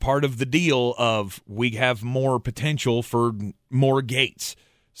 It's part of the deal of we have more potential for more gates,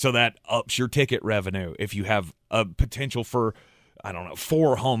 so that ups your ticket revenue. If you have a potential for,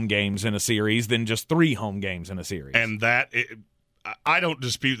 4 home games in a series than just 3 home games in a series. And I don't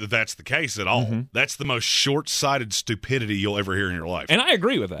dispute that that's the case at all. Mm-hmm. That's the most short-sighted stupidity you'll ever hear in your life. And I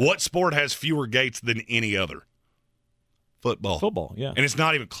agree with that. What sport has fewer gates than any other? Football. Football, yeah. And it's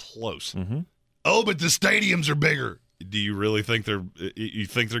not even close. Mm-hmm. Oh, but the stadiums are bigger. Do you really think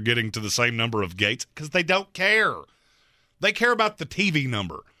they're getting to the same number of gates? Because they don't care. They care about the TV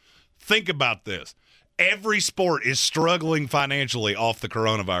number. Think about this. Every sport is struggling financially off the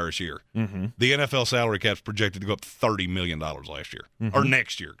coronavirus year. Mm-hmm. The NFL salary cap's projected to go up $30 million last year. Mm-hmm. Or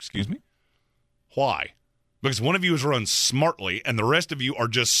next year, excuse me. Why? Because one of you is run smartly, and the rest of you are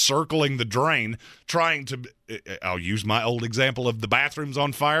just circling the drain, trying to – I'll use my old example of the bathroom's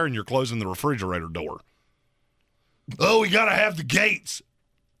on fire and you're closing the refrigerator door. Oh, we got to have the gates.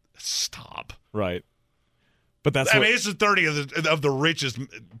 Stop. Right. But that's it's the 30 of the richest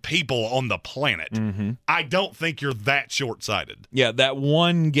people on the planet. Mm-hmm. I don't think you're that short-sighted. Yeah, that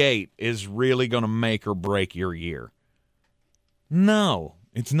one gate is really going to make or break your year. No,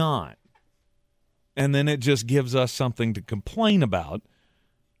 it's not. And then it just gives us something to complain about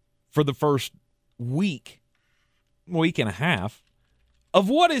for the first week and a half of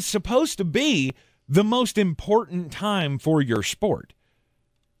what is supposed to be the most important time for your sport.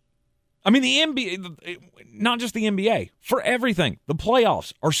 I mean, the NBA, not just the NBA, for everything. The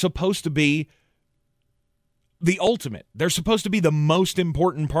playoffs are supposed to be the ultimate. They're supposed to be the most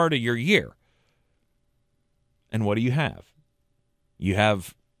important part of your year. And what do you have? You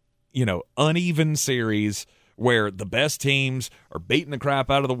have, uneven series where the best teams are beating the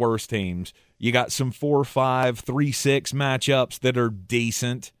crap out of the worst teams. You got some 4-5, 3-6 matchups that are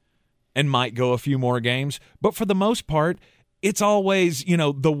decent and might go a few more games. But for the most part, it's always,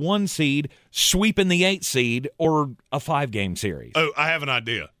 the 1 seed sweeping the 8 seed or a 5-game series. Oh, I have an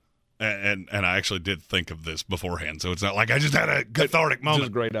idea. And I actually did think of this beforehand, so it's not like I just had a cathartic moment. This is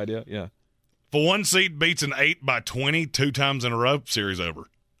a great idea, yeah. If a 1 seed beats an 8 by 20 2 times in a row, series over.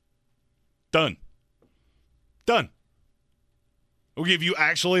 Done. We'll give you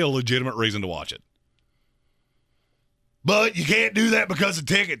actually a legitimate reason to watch it. But you can't do that because of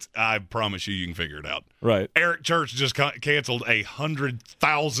tickets. I promise you can figure it out. Right. Eric Church just canceled a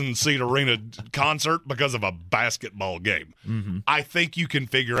 100,000-seat arena concert because of a basketball game. Mm-hmm. I think you can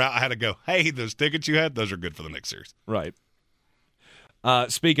figure out how to go, hey, those tickets you had, those are good for the next series. Right.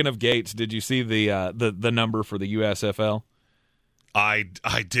 Speaking of gates, did you see the number for the USFL? I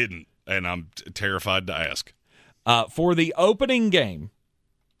didn't, and I'm terrified to ask. For the opening game.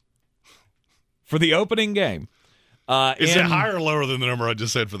 Is it higher or lower than the number I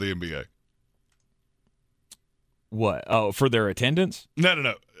just said for the NBA? What? Oh, for their attendance?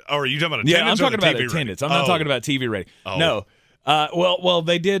 No. Oh, are you talking about attendance? Yeah, I'm talking about TV attendance. Rating? I'm not talking about TV rating. Oh. No. Well,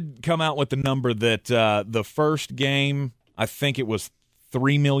 they did come out with the number that the first game, I think it was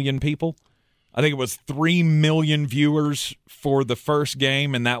 3 million people. I think it was 3 million viewers for the first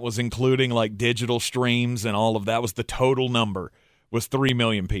game, and that was including like digital streams and all of that. Was the total number. Was 3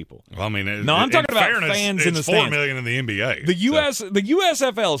 million people. Well, I mean, I'm talking about fairness, fans in the it's stands. 4 million in the NBA. The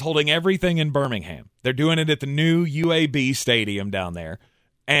USFL is holding everything in Birmingham. They're doing it at the new UAB stadium down there,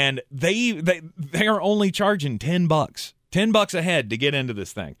 and they are only charging $10 a head to get into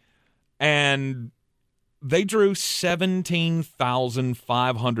this thing, and they drew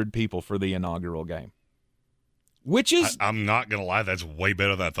 17,500 people for the inaugural game, which is I'm not gonna lie, that's way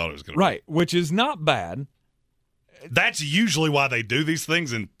better than I thought it was gonna be. Right, which is not bad. That's usually why they do these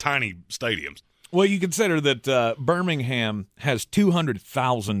things in tiny stadiums. Well, you consider that Birmingham has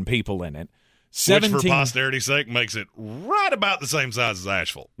 200,000 people in it. Which, for posterity's sake, makes it right about the same size as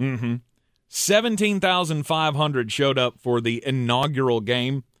Asheville. Mm-hmm. 17,500 showed up for the inaugural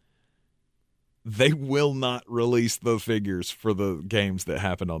game. They will not release the figures for the games that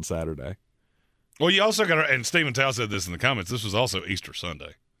happened on Saturday. Well, you also got to, and Stephen Tao said this in the comments, this was also Easter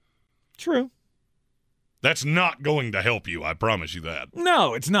Sunday. True. That's not going to help you, I promise you that.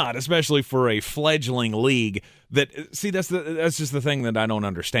 No, it's not, especially for a fledgling league. That's just the thing that I don't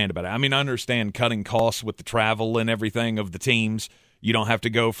understand about it. I mean, I understand cutting costs with the travel and everything of the teams. You don't have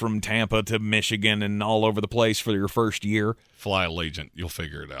to go from Tampa to Michigan and all over the place for your first year. Fly Allegiant, you'll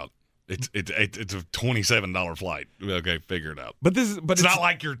figure it out. It's a $27 flight. Okay, figure it out. But it's not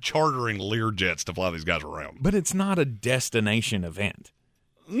like you're chartering Learjets to fly these guys around. But it's not a destination event.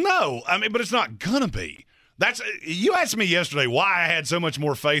 No, I mean, but it's not gonna be. You asked me yesterday why I had so much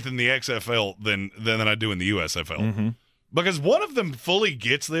more faith in the XFL than I do in the USFL. Mm-hmm. Because one of them fully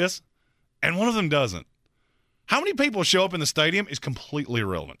gets this, and one of them doesn't. How many people show up in the stadium is completely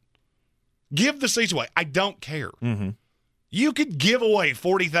irrelevant. Give the seats away. I don't care. Mm-hmm. You could give away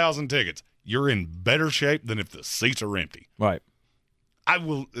 40,000 tickets. You're in better shape than if the seats are empty. Right.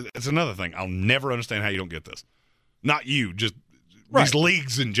 It's another thing. I'll never understand how you don't get this. Not you, just these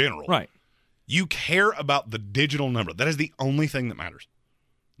leagues in general. Right. You care about the digital number. That is the only thing that matters.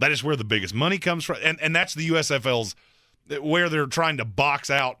 That is where the biggest money comes from. And that's the USFL's, where they're trying to box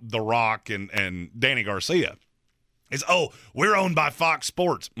out The Rock and Danny Garcia. Is, we're owned by Fox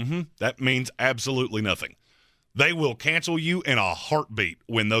Sports. Mm-hmm. That means absolutely nothing. They will cancel you in a heartbeat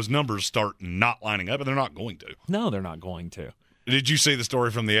when those numbers start not lining up, and they're not going to. No, they're not going to. Did you see the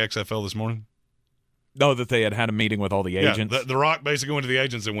story from the XFL this morning? No, that they had a meeting with all the agents? Yeah, the Rock basically went to the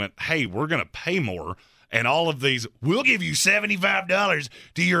agents and went, hey, we're going to pay more, and all of these, we'll give you $75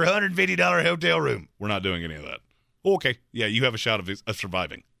 to your $150 hotel room. We're not doing any of that. Okay, yeah, you have a shot of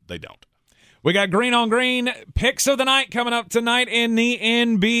surviving. They don't. We got Green on Green picks of the night coming up tonight in the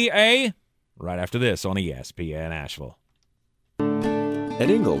NBA. Right after this on ESPN Asheville. At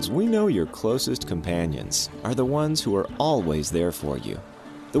Ingalls, we know your closest companions are the ones who are always there for you.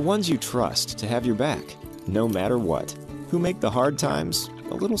 The ones you trust to have your back, no matter what. Who make the hard times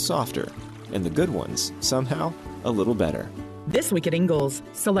a little softer, and the good ones, somehow, a little better. This week at Ingalls,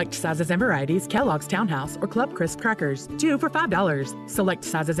 select sizes and varieties Kellogg's Townhouse or Club Crisp crackers, 2 for $5. Select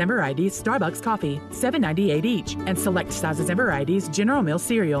sizes and varieties Starbucks coffee, $7.98 each. And select sizes and varieties General Mills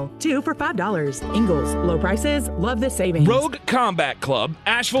cereal, 2 for $5. Ingalls, low prices, love the savings. Rogue Combat Club,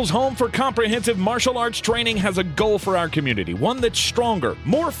 Asheville's home for comprehensive martial arts training, has a goal for our community, one that's stronger,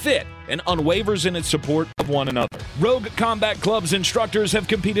 more fit, and unwavers in its support of one another. Rogue Combat Club's instructors have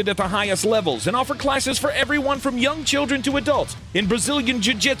competed at the highest levels and offer classes for everyone from young children to adults in Brazilian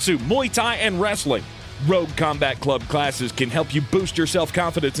Jiu-Jitsu, Muay Thai, and wrestling. Rogue Combat Club classes can help you boost your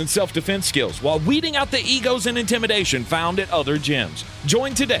self-confidence and self-defense skills while weeding out the egos and intimidation found at other gyms.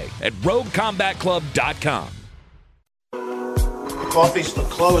 Join today at roguecombatclub.com. Coffee store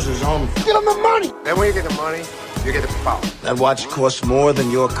closes on. Get them the money. Then when you get the money, you get the power. That watch costs more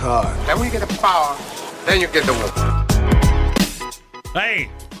than your car. Then when you get the power, then you get the woman. Hey,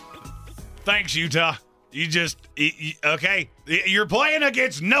 thanks, Utah. Okay. You're playing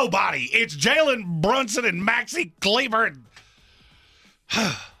against nobody. It's Jalen Brunson and Maxi Kleber.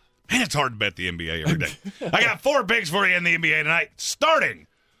 Man, it's hard to bet the NBA every day. I got 4 picks for you in the NBA tonight. Starting,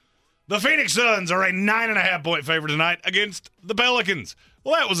 the Phoenix Suns are a 9.5-point favorite tonight against the Pelicans.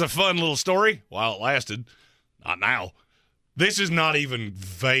 Well, that was a fun little story while it lasted. Not now. This is not even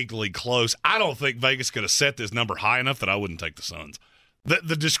vaguely close. I don't think Vegas could have set this number high enough that I wouldn't take the Suns.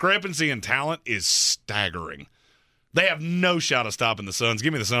 The discrepancy in talent is staggering. They have no shot of stopping the Suns.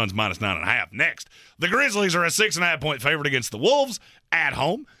 Give me the Suns minus 9.5. Next, the Grizzlies are a 6.5-point favorite against the Wolves at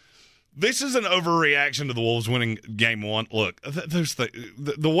home. This is an overreaction to the Wolves winning game 1. Look, there's the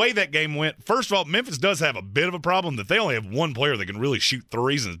way that game went. First of all, Memphis does have a bit of a problem that they only have one player that can really shoot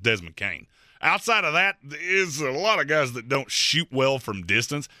threes, and it's Desmond Kane. Outside of that, is a lot of guys that don't shoot well from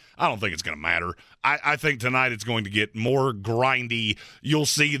distance. I don't think it's going to matter. I think tonight it's going to get more grindy. You'll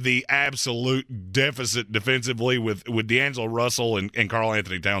see the absolute deficit defensively with D'Angelo Russell and Karl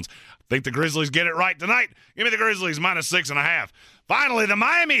Anthony Towns. I think the Grizzlies get it right tonight. Give me the Grizzlies minus 6.5. Finally, the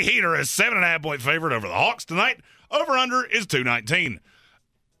Miami Heat are a 7.5-point favorite over the Hawks tonight. Over-under is 219.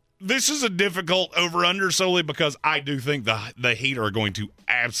 This is a difficult over-under solely because I do think the Heat are going to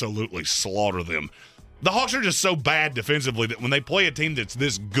absolutely slaughter them. The Hawks are just so bad defensively that when they play a team that's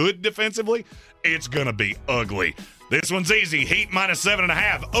this good defensively, it's going to be ugly. This one's easy. Heat minus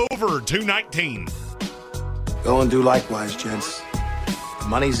 7.5, over 219. Go and do likewise, gents. The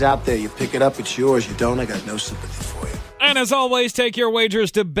money's out there. You pick it up, it's yours. You don't, I got no sympathy for you. And as always, take your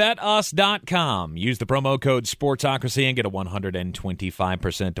wagers to betus.com. Use the promo code Sportsocracy and get a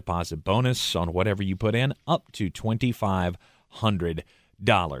 125% deposit bonus on whatever you put in, up to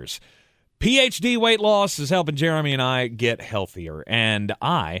 $2,500. PhD weight loss is helping Jeremy and I get healthier, and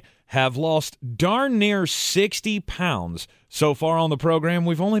I have lost darn near 60 pounds so far on the program.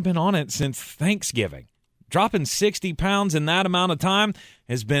 We've only been on it since Thanksgiving. Dropping 60 pounds in that amount of time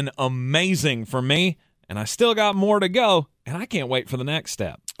has been amazing for me, and I still got more to go, and I can't wait for the next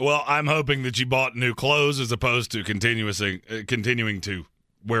step. Well, I'm hoping that you bought new clothes as opposed to continuing to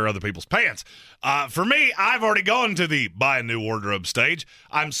wear other people's pants. For me, I've already gone to the buy a new wardrobe stage.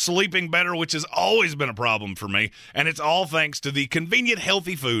 I'm sleeping better, which has always been a problem for me, and it's all thanks to the convenient,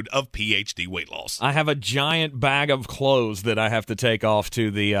 healthy food of PhD Weight Loss. I have a giant bag of clothes that I have to take off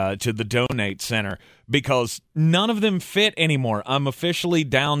to the donate center because none of them fit anymore. I'm officially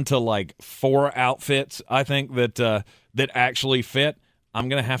down to like 4 outfits, I think, that actually fit. I'm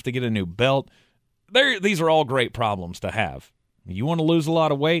going to have to get a new belt. These are all great problems to have. You want to lose a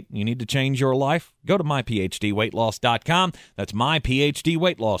lot of weight? You need to change your life? Go to myphdweightloss.com. That's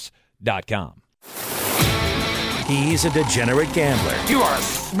myphdweightloss.com. He's a degenerate gambler. You are a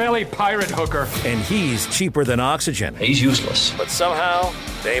smelly pirate hooker. And he's cheaper than oxygen. He's useless. But somehow,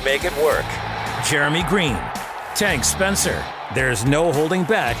 they make it work. Jeremy Greene, Tank Spencer. There's no holding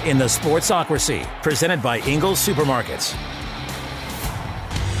back in the Sportsocracy, presented by Ingles Supermarkets.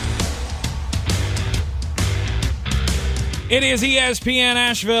 It is ESPN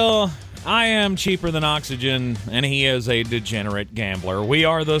Asheville. I am cheaper than oxygen, and he is a degenerate gambler. We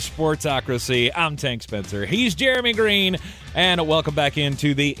are the Sportsocracy. I'm Tank Spencer. He's Jeremy Greene, and welcome back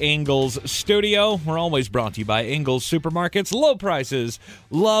into the Ingles studio. We're always brought to you by Ingles Supermarkets. Low prices,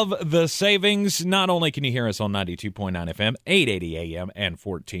 love the savings. Not only can you hear us on 92.9 FM, 880 AM, and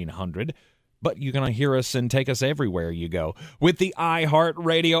 1400, but you can hear us and take us everywhere you go with the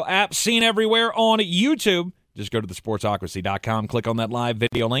iHeartRadio app, seen everywhere on YouTube. Just go to thesportsocracy.com, click on that live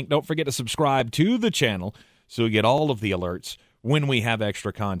video link. Don't forget to subscribe to the channel so you get all of the alerts when we have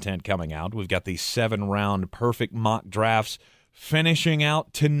extra content coming out. We've got the 7-round perfect mock drafts finishing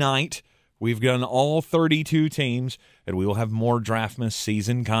out tonight. We've done all 32 teams, and we will have more Draftmas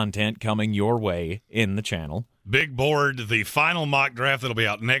season content coming your way in the channel. Big board, the final mock draft that'll be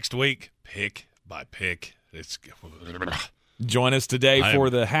out next week, pick by pick. Join us today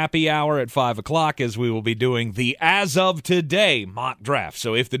for the happy hour at 5 o'clock as we will be doing the As of Today mock draft.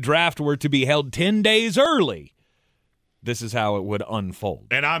 So if the draft were to be held 10 days early, this is how it would unfold.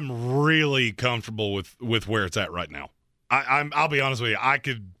 And I'm really comfortable with where it's at right now. I'll be honest with you. I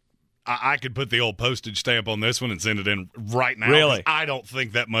could put the old postage stamp on this one and send it in right now. Really? I don't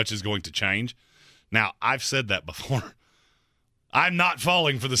think that much is going to change. Now, I've said that before. I'm not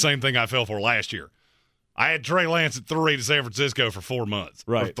falling for the same thing I fell for last year. I had Trey Lance at 3 to San Francisco for 4 months.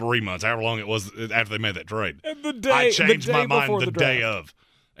 Right. Or 3 months, however long it was after they made that trade. And I changed my mind the day draft. of.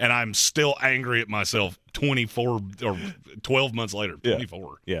 And I'm still angry at myself 24 or 12 months later.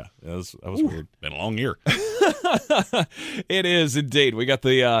 24. Yeah, that was weird. Been a long year. It is indeed. We got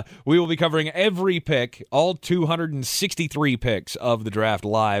the we will be covering every pick, all 263 picks of the draft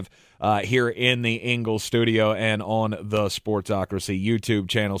live here in the Ingles studio and on the Sportsocracy YouTube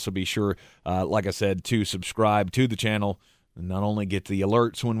channel. So be sure, like I said, to subscribe to the channel and not only get the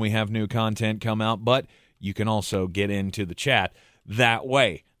alerts when we have new content come out, but you can also get into the chat that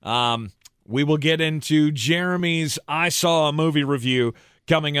way. We will get into Jeremy's I Saw a Movie review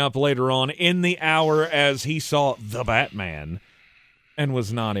coming up later on in the hour as he saw The Batman and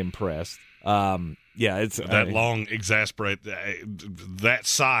was not impressed. It's that long exasperate. That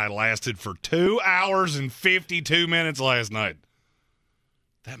sigh lasted for 2 hours and 52 minutes last night.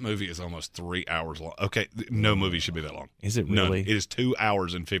 That movie is almost 3 hours long. Okay, no movie should be that long. Is it really? None. It is 2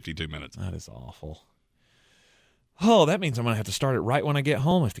 hours and 52 minutes. That is awful. Oh, that means I'm going to have to start it right when I get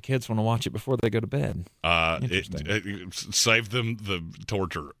home if the kids want to watch it before they go to bed. Save them the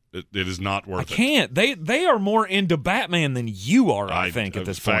torture. It is not worth it. I can't. They are more into Batman than you are, I think, at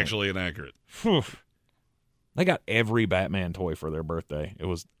this point. Factually inaccurate. Whew. They got every Batman toy for their birthday. It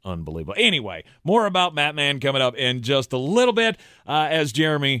was unbelievable. Anyway, more about Batman coming up in just a little bit as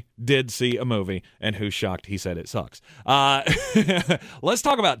Jeremy did see a movie, and who's shocked he said it sucks. Let's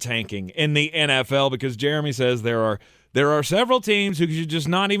talk about tanking in the NFL because Jeremy says there are several teams who should just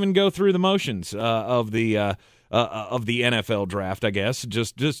not even go through the motions of the NFL draft, I guess.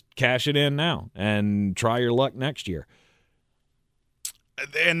 Just cash it in now and try your luck next year.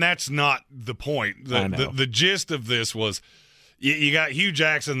 And that's not the point. The gist of this was you got Hugh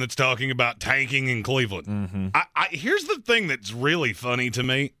Jackson that's talking about tanking in Cleveland. Mm-hmm. Here's the thing that's really funny to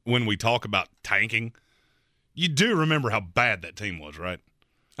me when we talk about tanking. You do remember how bad that team was, right?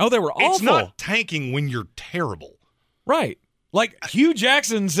 Oh, they were awful. It's not tanking when you're terrible. Right. Like Hugh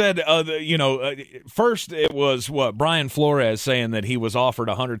Jackson said, first it was Brian Flores saying that he was offered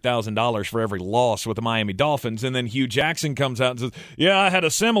 $100,000 for every loss with the Miami Dolphins, and then Hugh Jackson comes out and says, "Yeah, I had a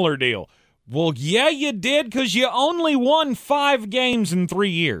similar deal." Well, yeah, you did because you only won 5 games in 3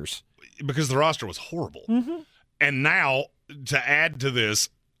 years because the roster was horrible. Mm-hmm. And now to add to this,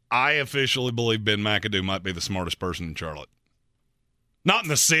 I officially believe Ben McAdoo might be the smartest person in Charlotte, not in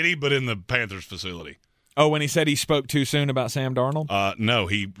the city, but in the Panthers facility. Oh, when he said he spoke too soon about Sam Darnold? No,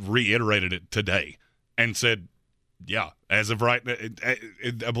 he reiterated it today and said, yeah, as of right,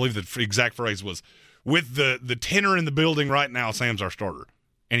 I believe the exact phrase was, with the tenor in the building right now, Sam's our starter.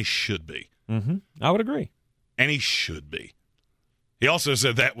 And he should be. Mm-hmm. I would agree. And he should be. He also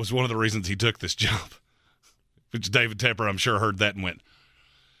said that was one of the reasons he took this job, which David Tepper, I'm sure, heard that and went,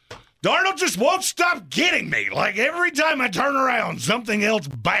 Darnold just won't stop getting me. Like, every time I turn around, something else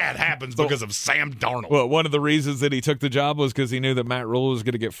bad happens because of Sam Darnold. Well, one of the reasons that he took the job was because he knew that Matt Rule was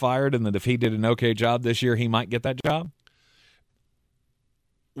going to get fired and that if he did an okay job this year, he might get that job?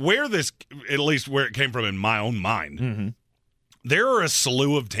 At least where it came from in my own mind, there are a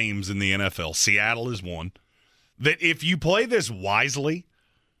slew of teams in the NFL, Seattle is one, that if you play this wisely,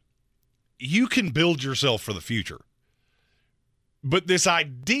 you can build yourself for the future. But this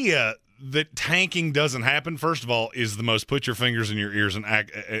idea that tanking doesn't happen, first of all, is the most put your fingers in your ears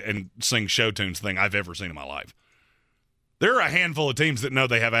and sing show tunes thing I've ever seen in my life. There are a handful of teams that know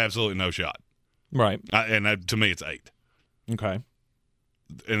they have absolutely no shot. Right. To me, it's 8. Okay.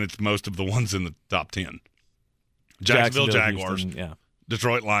 And it's most of the ones in the top 10. Jacksonville Jaguars, Houston,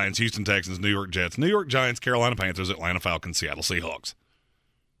 Detroit Lions, Houston Texans, New York Jets, New York Giants, Carolina Panthers, Atlanta Falcons, Seattle Seahawks.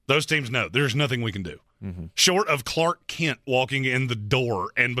 Those teams know there's nothing we can do. Short of Clark Kent walking in the door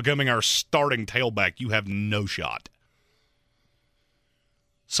and becoming our starting tailback, you have no shot.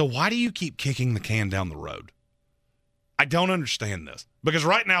 So why do you keep kicking the can down the road? I don't understand this. Because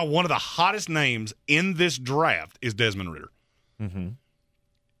right now, one of the hottest names in this draft is Desmond Ridder. Mm-hmm.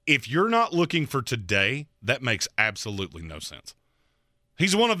 If you're not looking for today, that makes absolutely no sense.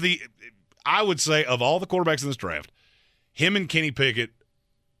 He's one of the, I would say, of all the quarterbacks in this draft, him and Kenny Pickett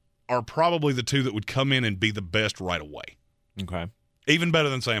are probably the two that would come in and be the best right away. Okay. Even better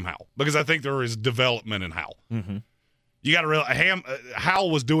than Sam Howell, because I think there is development in Howell. Mm-hmm. You got to realize,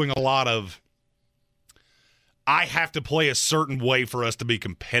 Howell was doing a lot of, I have to play a certain way for us to be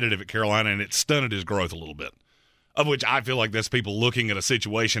competitive at Carolina, and it stunted his growth a little bit, of which I feel like that's people looking at a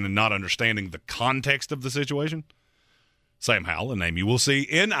situation and not understanding the context of the situation. Sam Howell, a name you will see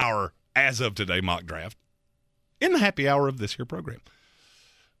in our as of today mock draft in the happy hour of this here program.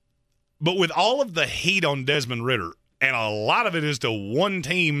 But with all of the heat on Desmond Ridder, and a lot of it is to one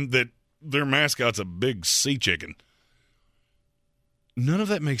team that their mascot's a big sea chicken, none of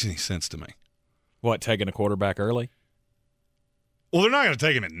that makes any sense to me. What, taking a quarterback early? Well, they're not going to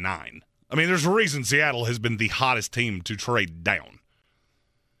take him at 9. I mean, there's a reason Seattle has been the hottest team to trade down.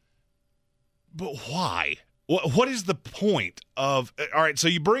 But why? What is the point of – all right, so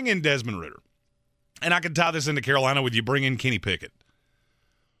you bring in Desmond Ridder, and I can tie this into Carolina with you bring in Kenny Pickett.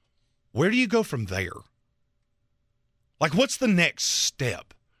 Where do you go from there? Like, what's the next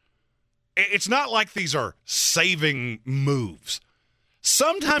step? It's not like these are saving moves.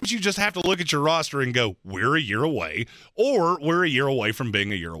 Sometimes you just have to look at your roster and go, we're a year away, or we're a year away from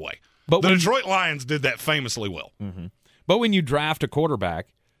being a year away. But the Detroit Lions did that famously well. Mm-hmm. But when you draft a quarterback,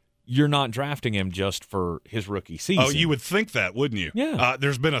 you're not drafting him just for his rookie season. Oh, you would think that, wouldn't you? Yeah.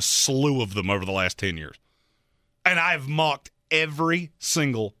 There's been a slew of them over the last 10 years. And I've mocked every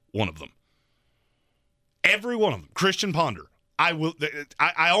single one of them. Every one of them. Christian Ponder.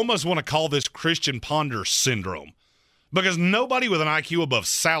 I almost want to call this Christian Ponder syndrome. Because nobody with an IQ above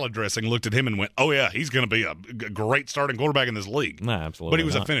salad dressing looked at him and went, oh, yeah, he's going to be a great starting quarterback in this league. No, absolutely But he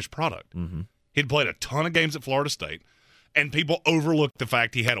was not. a finished product. Mm-hmm. He'd played a ton of games at Florida State, and people overlooked the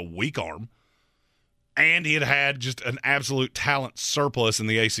fact he had a weak arm, and he had just an absolute talent surplus in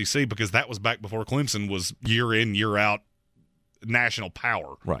the ACC because that was back before Clemson was year in, year out national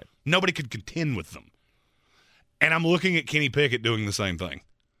power. Right. Nobody could contend with them. And I'm looking at Kenny Pickett doing the same thing.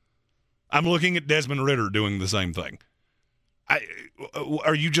 I'm looking at Desmond Ridder doing the same thing.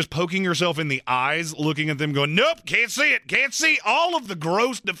 Are you just poking yourself in the eyes, looking at them going, nope, can't see it, can't see all of the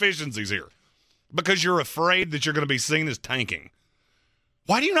gross deficiencies here because you're afraid that you're going to be seen as tanking?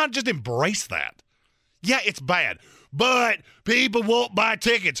 Why do you not just embrace that? Yeah, it's bad, but people won't buy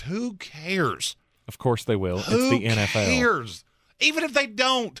tickets. Who cares? Of course they will. Who it's the NFL. cares? Even if they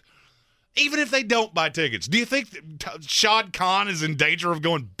don't. Even if they don't buy tickets. Do you think Shad Khan is in danger of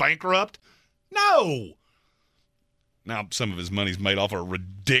going bankrupt? No. Now, some of his money's made off a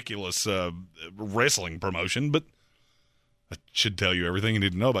ridiculous wrestling promotion, but that should tell you everything you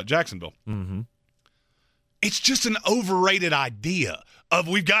need to know about Jacksonville. Mm-hmm. It's just an overrated idea of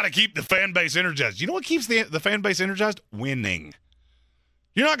we've got to keep the fan base energized. You know what keeps the fan base energized? Winning.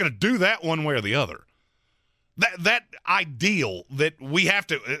 You're not going to do that one way or the other. That ideal that we have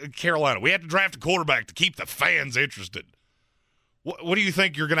to Carolina, we have to draft a quarterback to keep the fans interested. What do you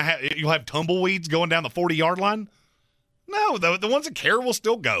think you're going to have? You'll have tumbleweeds going down the 40-yard line? No, the ones that care will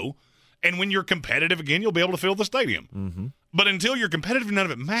still go, And when you're competitive again, you'll be able to fill the stadium. Mm-hmm. But until you're competitive, none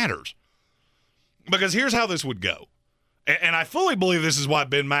of it matters. Because here's how this would go. And I fully believe this is why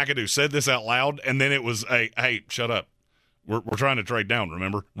Ben McAdoo said this out loud, and then it was hey, shut up. We're trying to trade down,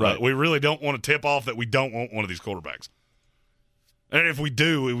 remember? Right. We really don't want to tip off that we don't want one of these quarterbacks. And if we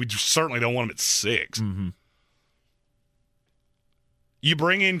do, we certainly don't want him at 6. Mm-hmm. You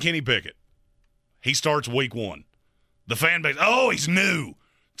bring in Kenny Pickett. He starts week 1. The fan base, he's new.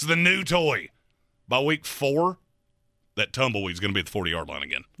 It's the new toy. By week 4, that tumbleweed's going to be at the 40-yard line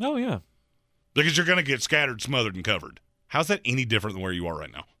again. Oh, yeah. Because you're going to get scattered, smothered, and covered. How's that any different than where you are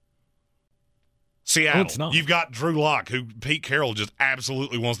right now? Seattle, it's not. You've got Drew Lock, who Pete Carroll just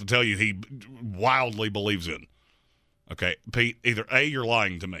absolutely wants to tell you he wildly believes in. Okay, Pete, either A, you're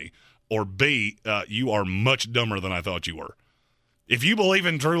lying to me, or B, you are much dumber than I thought you were. If you believe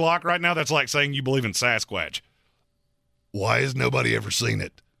in Drew Lock right now, that's like saying you believe in Sasquatch. Why has nobody ever seen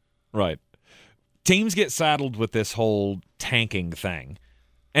it? Right. Teams get saddled with this whole tanking thing,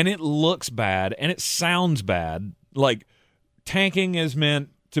 and it looks bad, and it sounds bad. Like, tanking is meant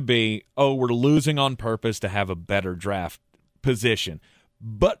to be, we're losing on purpose to have a better draft position.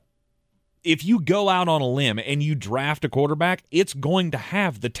 But if you go out on a limb and you draft a quarterback, it's going to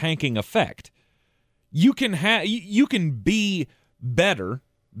have the tanking effect. You can be better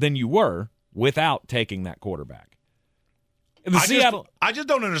than you were without taking that quarterback. I just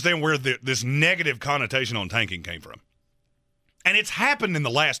don't understand where this negative connotation on tanking came from. And it's happened in the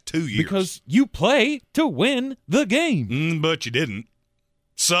last 2 years. Because you play to win the game. But you didn't.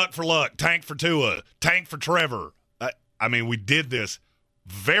 Suck for luck. Tank for Tua. Tank for Trevor. I mean, we did this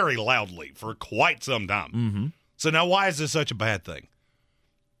very loudly for quite some time. Mm-hmm. So now why is this such a bad thing?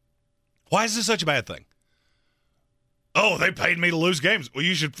 Why is this such a bad thing? They paid me to lose games. Well,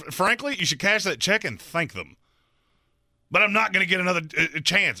 you should cash that check and thank them. But I'm not going to get another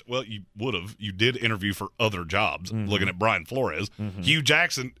chance. Well, you would have. You did interview for other jobs, looking at Brian Flores. Mm-hmm. Hugh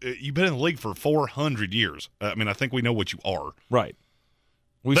Jackson, you've been in the league for 400 years. I mean, I think we know what you are. Right.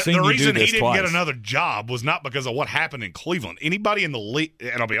 The reason he didn't get another job was not because of what happened in Cleveland. Anybody in the league,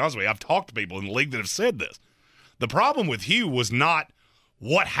 and I'll be honest with you, I've talked to people in the league that have said this. The problem with Hugh was not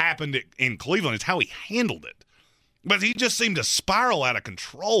what happened in Cleveland, it's how he handled it. But he just seemed to spiral out of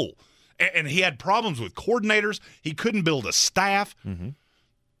control. And he had problems with coordinators. He couldn't build a staff. Mm-hmm.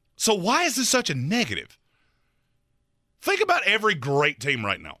 So why is this such a negative? Think about every great team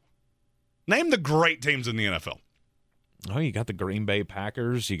right now. Name the great teams in the NFL. You got the Green Bay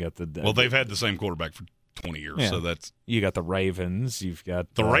Packers. You got well, they've had the same quarterback for 20 years, so that's... You got the Ravens. You've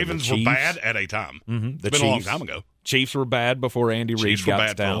got the Ravens were bad at a time. Mm-hmm. It's been a long time ago. Chiefs were bad before Andy Reid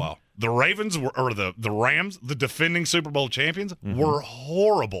got down. For a while. The Ravens the Rams, the defending Super Bowl champions, were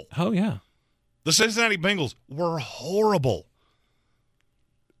horrible. Oh, yeah. The Cincinnati Bengals were horrible.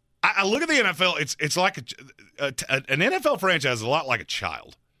 I look at the NFL, it's like an NFL franchise is a lot like a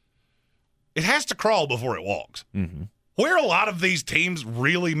child. It has to crawl before it walks. Mm-hmm. Where a lot of these teams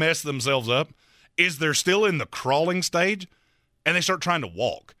really mess themselves up is they're still in the crawling stage and they start trying to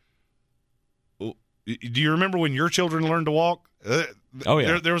walk. Do you remember when your children learned to walk?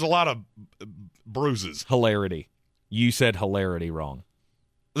 Yeah. There was a lot of bruises. Hilarity. You said hilarity wrong.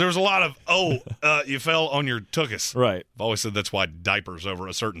 There was a lot of, you fell on your tuchus. Right. I've always said that's why diapers over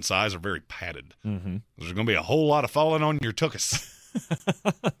a certain size are very padded. Mm-hmm. There's going to be a whole lot of falling on your tuchus.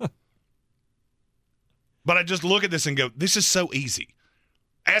 But I just look at this and go, this is so easy.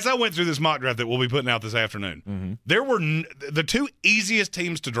 As I went through this mock draft that we'll be putting out this afternoon, there were the two easiest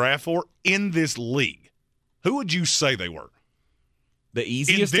teams to draft for in this league. Who would you say they were? The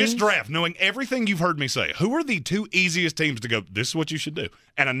easiest in this teams? Draft, knowing everything you've heard me say, who are the two easiest teams to go, this is what you should do?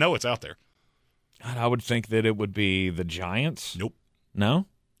 And I know it's out there. God, I would think that it would be the Giants. Nope. No?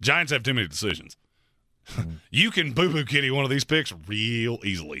 Giants have too many decisions. You can boo-boo kitty one of these picks real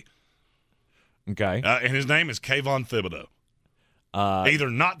easily. Okay. And his name is Kayvon Thibodeau. Either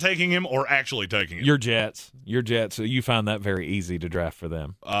not taking him or actually taking him. Your Jets. So you found that very easy to draft for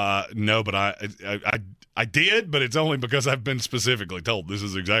them. No, but I did, but it's only because I've been specifically told this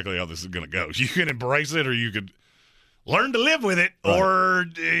is exactly how this is going to go. You can embrace it or you could learn to live with it, right, or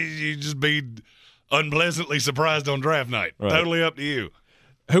you just be unpleasantly surprised on draft night. Right. Totally up to you.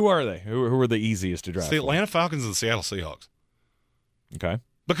 Who are they? Who are the easiest to draft? It's the Atlanta Falcons and the Seattle Seahawks. Okay.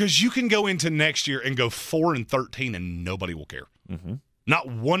 Because you can go into next year and go 4-13 and nobody will care. Mm-hmm. Not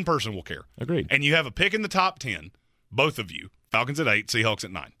one person will care. Agreed. And you have a pick in the top 10, both of you, Falcons at 8, Seahawks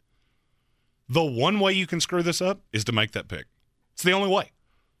at 9. The one way you can screw this up is to make that pick. It's the only way.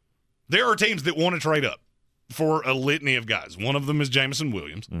 There are teams that want to trade up for a litany of guys. One of them is Jameson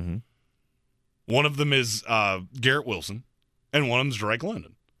Williams. Mm-hmm. One of them is Garrett Wilson. And one of them is Drake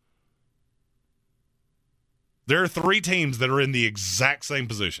London. There are 3 teams that are in the exact same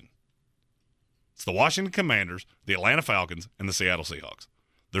position. It's the Washington Commanders, the Atlanta Falcons, and the Seattle Seahawks.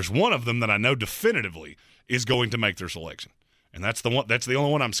 There's one of them that I know definitively is going to make their selection, and that's the one. That's the only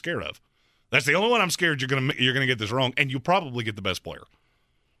one I'm scared of. That's the only one I'm scared you're gonna get this wrong, and you'll probably get the best player.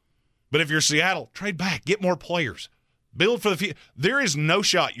 But if you're Seattle, trade back, get more players, build for the future. There is no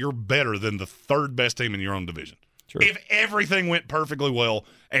shot you're better than the 3rd best team in your own division. True. If everything went perfectly well,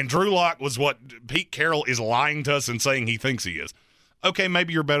 and Drew Lock was what Pete Carroll is lying to us and saying he thinks he is. Okay,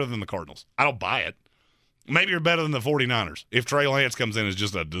 maybe you're better than the Cardinals. I don't buy it. Maybe you're better than the 49ers if Trey Lance comes in as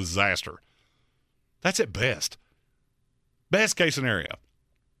just a disaster. That's at best. Best case scenario.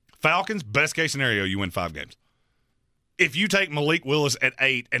 Falcons, best case scenario, you win 5 games. If you take Malik Willis at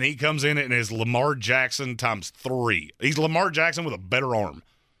 8 and he comes in and is Lamar Jackson times 3, he's Lamar Jackson with a better arm,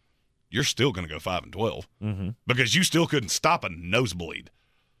 you're still going to go 5-12 because you still couldn't stop a nosebleed.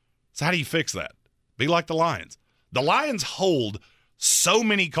 So how do you fix that? Be like the Lions. The Lions hold so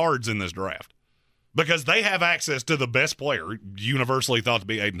many cards in this draft because they have access to the best player, universally thought to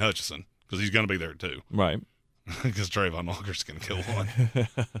be Aiden Hutchinson, because he's going to be there too. Right. Because Trayvon Walker's going to kill one.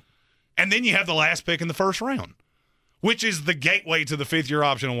 And then you have the last pick in the 1st round, which is the gateway to the 5th-year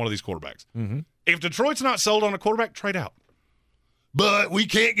option on one of these quarterbacks. If Detroit's not sold on a quarterback, trade out. But we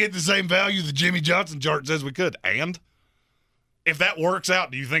can't get the same value the Jimmy Johnson chart says we could. And if that works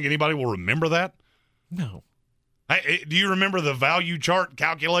out, do you think anybody will remember that? No. Hey, do you remember the value chart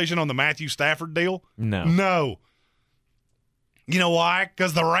calculation on the Matthew Stafford deal? No. No. You know why?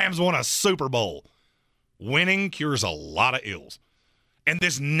 Because the Rams won a Super Bowl. Winning cures a lot of ills. And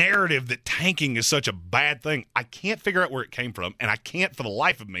this narrative that tanking is such a bad thing, I can't figure out where it came from, and I can't for the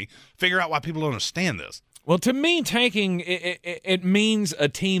life of me figure out why people don't understand this. Well, to me, tanking, it means a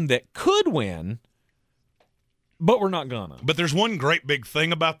team that could win, but we're not gonna. But there's one great big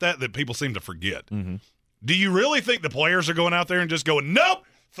thing about that people seem to forget. Do you really think the players are going out there and just going, nope,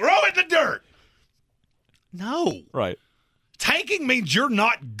 throw it in the dirt? No. Right. Tanking means you're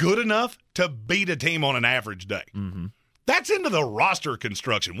not good enough to beat a team on an average day. That's into the roster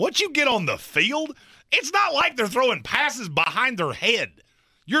construction. Once you get on the field, it's not like they're throwing passes behind their head.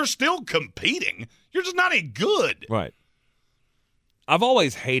 You're still competing. You're just not any good. Right. I've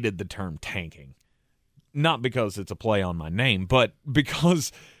always hated the term tanking. Not because it's a play on my name, but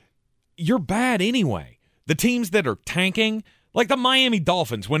because you're bad anyway. The teams that are tanking, like the Miami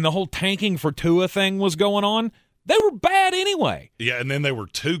Dolphins, when the whole tanking for Tua thing was going on, they were bad anyway. Yeah, and then they were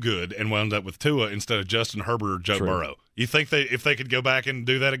too good and wound up with Tua instead of Justin Herbert or Joe Burrow. You think if they could go back and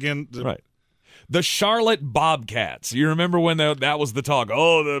do that again? Right. The Charlotte Bobcats. You remember when that was the talk?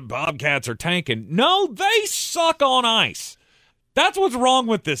 Oh, the Bobcats are tanking. No, they suck on ice. That's what's wrong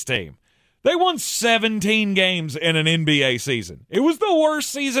with this team. They won 17 games in an NBA season. It was the worst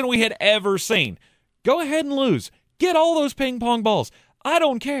season we had ever seen. Go ahead and lose. Get all those ping pong balls. I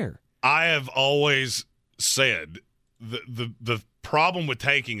don't care. I have always said the problem with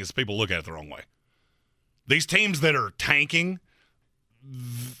tanking is people look at it the wrong way. These teams that are tanking,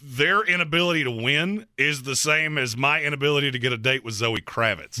 their inability to win is the same as my inability to get a date with Zoe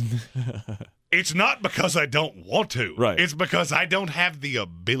Kravitz. It's not because I don't want to. Right. It's because I don't have the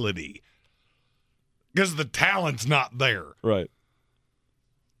ability. Because the talent's not there. Right.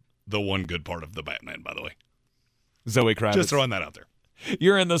 The one good part of the Batman, by the way. Zoe Kravitz. Just throwing that out there.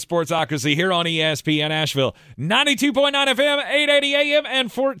 You're in the Sportsocracy here on ESPN Asheville. 92.9 FM, 880 AM,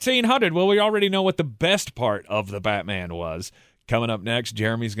 and 1400. Well, we already know what the best part of the Batman was. Coming up next,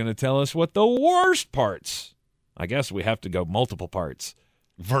 Jeremy's going to tell us what the worst parts, I guess we have to go multiple parts,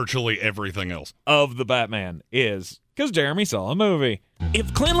 virtually everything else, of the Batman is, because Jeremy saw a movie.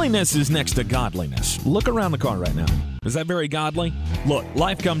 If cleanliness is next to godliness, look around the car right now. Is that very godly? Look,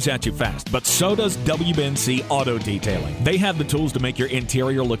 life comes at you fast, but so does WBNC Auto Detailing. They have the tools to make your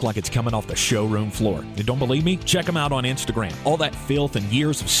interior look like it's coming off the showroom floor. You don't believe me? Check them out on Instagram. All that filth and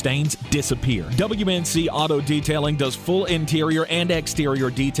years of stains disappear. WBNC Auto Detailing does full interior and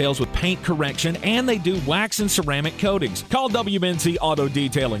exterior details with paint correction, and they do wax and ceramic coatings. Call WBNC Auto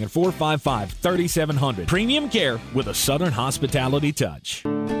Detailing at 455-3700. Premium care with a Southern hospitality touch.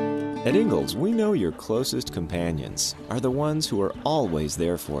 At Ingalls, we know your closest companions are the ones who are always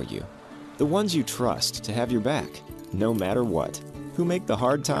there for you. The ones you trust to have your back, no matter what. Who make the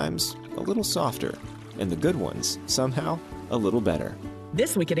hard times a little softer, and the good ones, somehow, a little better.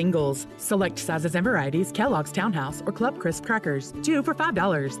 This week at Ingalls, select sizes and varieties Kellogg's Townhouse or Club Crisp crackers, 2 for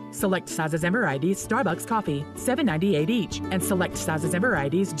 $5. Select sizes and varieties Starbucks coffee, $7.98 each. And select sizes and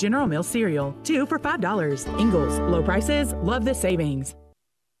varieties General Mills cereal, 2 for $5. Ingalls, low prices, love the savings.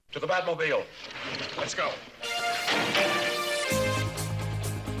 To the Batmobile. Let's go.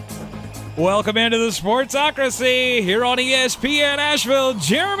 Welcome into the Sportsocracy here on ESPN Asheville.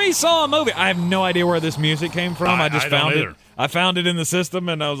 Jeremy saw a movie. I have no idea where this music came from. I just found it. I found it in the system,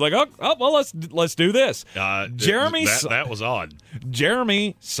 and I was like, oh well, let's do this. Jeremy, that was odd.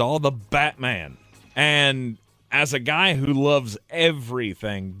 Jeremy saw the Batman, and as a guy who loves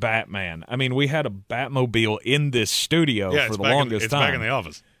everything Batman, I mean, we had a Batmobile in this studio for the longest time. It's back in the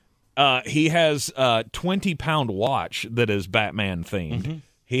office. He has a 20-pound watch that is Batman themed. Mm-hmm.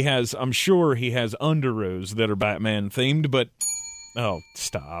 He has, I'm sure he has underoos that are Batman themed, but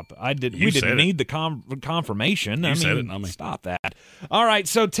stop! We didn't need the confirmation. You said it. Stop that. All right,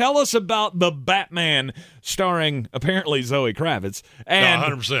 so tell us about the Batman, starring apparently Zoe Kravitz, and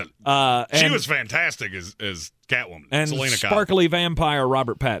 100%. She was fantastic as Catwoman, and Selena Kyle. Sparkly vampire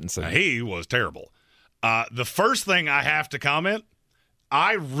Robert Pattinson. He was terrible. The first thing I have to comment.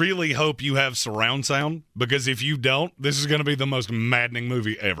 I really hope you have surround sound, because if you don't, this is going to be the most maddening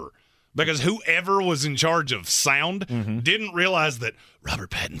movie ever. Because whoever was in charge of sound didn't realize that Robert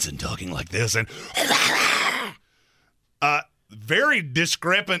Pattinson talking like this and very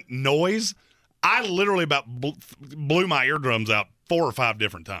discrepant noise. I literally about blew my eardrums out 4 or 5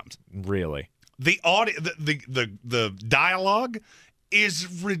 different times. Really? The audio, the dialogue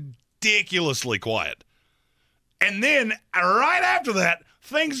is ridiculously quiet. And then, right after that,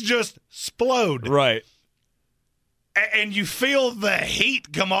 things just explode. Right. And you feel the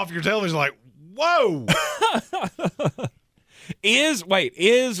heat come off your television like, whoa. Is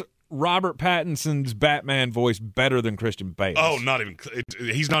Robert Pattinson's Batman voice better than Christian Bale's? Oh, not even.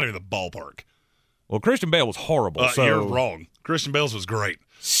 He's not even the ballpark. Well, Christian Bale was horrible. So you're wrong. Christian Bale's was great.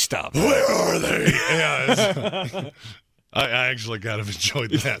 Stop. Where are they? Yeah, I actually kind of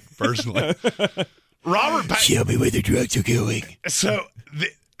enjoyed that personally. Robert Pattinson. Show me where the drugs are going. So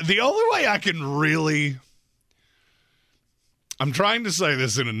the only way I can really, I'm trying to say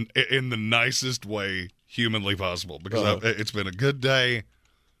this in the nicest way humanly possible, because it's been a good day.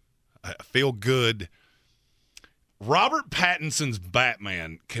 I feel good. Robert Pattinson's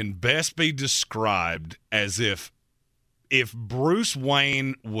Batman can best be described as if Bruce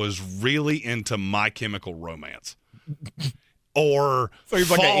Wayne was really into My Chemical Romance, or so he's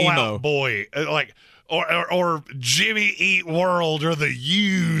like Fall an emo Out Boy, or Jimmy Eat World, or The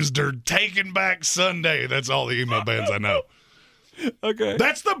Used, or Taking Back Sunday. That's all the emo bands I know. Okay.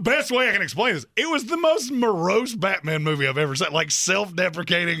 That's the best way I can explain this. It was the most morose Batman movie I've ever seen. Like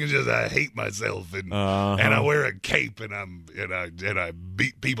self-deprecating and just I hate myself and I wear a cape and I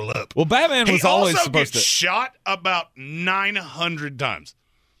beat people up. Well, Batman was always supposed to shot about 900 times.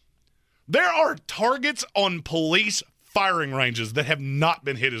 There are targets on police firing ranges that have not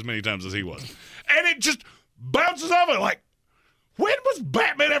been hit as many times as he was. And it just bounces off it. Like, when was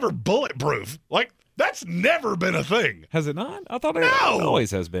Batman ever bulletproof? Like, that's never been a thing. Has it not? I thought it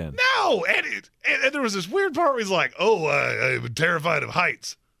always has been. No. And there was this weird part where he's like, I'm terrified of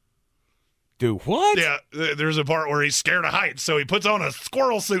heights. Do what? Yeah, there's a part where he's scared of heights, so he puts on a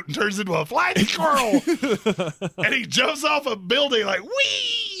squirrel suit and turns into a flying squirrel. And he jumps off a building like,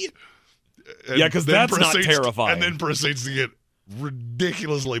 whee! Yeah, because that's not terrifying. And then proceeds to get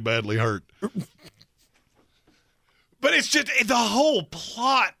ridiculously badly hurt. But it's just, the whole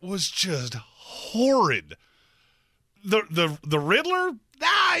plot was just horrid. The Riddler,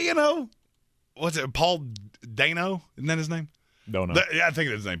 what's it, Paul Dano? Isn't that his name? No. I think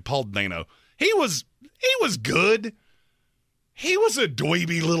that's his name, Paul Dano. He was good. He was a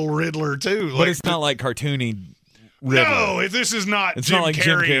dweeby little Riddler, too. But it's not like cartoony Riddler. No, this is not it's Jim not like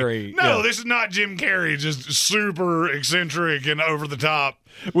Carrey. Jim Carrey. No, This is not Jim Carrey, just super eccentric and over the top.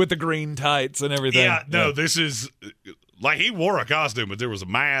 With the green tights and everything. Yeah, this is, like, he wore a costume, but there was a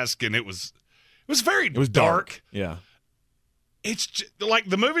mask, and it was dark. Yeah. It's just, like,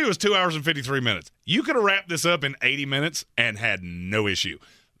 the movie was 2 hours and 53 minutes. You could have wrapped this up in 80 minutes and had no issue.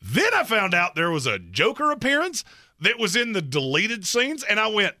 Then I found out there was a Joker appearance that was in the deleted scenes, and I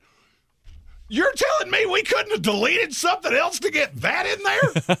went, you're telling me we couldn't have deleted something else to get that in there?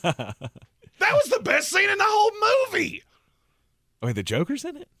 That was the best scene in the whole movie. Wait, the Joker's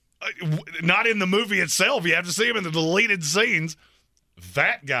in it? Not in the movie itself. You have to see him in the deleted scenes.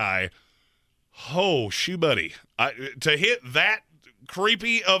 That guy, shoe buddy. To hit that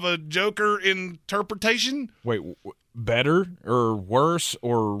creepy of a Joker interpretation. Wait, better or worse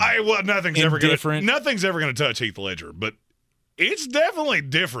or nothing's ever gonna touch Heath Ledger, but it's definitely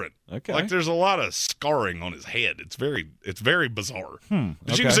different. Okay. Like, there's a lot of scarring on his head. It's very bizarre.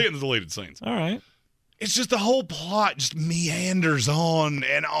 But you can see it in the deleted scenes. All right. It's just the whole plot just meanders on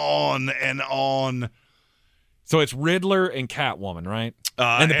and on and on. So it's Riddler and Catwoman, right?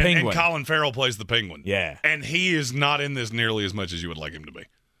 And the Penguin. And Colin Farrell plays the Penguin. Yeah. And he is not in this nearly as much as you would like him to be.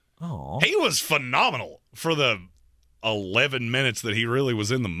 Oh, He was phenomenal for the 11 minutes that he really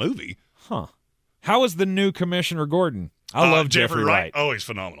was in the movie. Huh. How is the new Commissioner Gordon? I love Jeffrey Wright. Oh, he's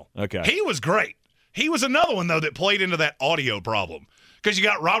phenomenal. Okay. He was great. He was another one, though, that played into that audio problem. Because you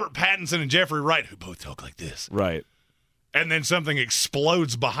got Robert Pattinson and Jeffrey Wright, who both talk like this. Right. And then something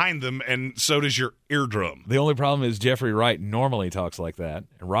explodes behind them, and so does your eardrum. The only problem is Jeffrey Wright normally talks like that.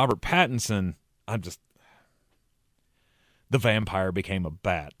 And Robert Pattinson, the vampire became a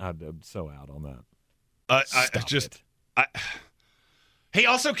bat. I'm so out on that. He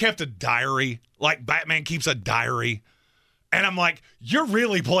also kept a diary, like Batman keeps a diary. And I'm like, you're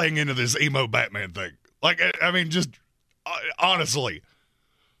really playing into this emo Batman thing. Like, I mean, just honestly.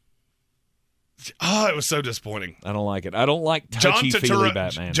 Oh, it was so disappointing. I don't like it. I don't like touchy-feely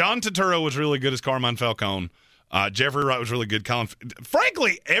Batman. John Turturro was really good as Carmine Falcone. Jeffrey Wright was really good.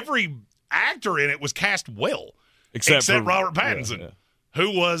 Frankly, every actor in it was cast well. Except for Robert Pattinson,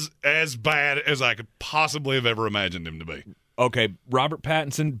 who was as bad as I could possibly have ever imagined him to be. Okay, Robert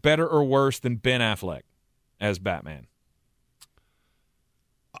Pattinson, better or worse than Ben Affleck as Batman?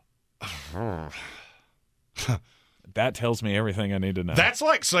 That tells me everything I need to know. That's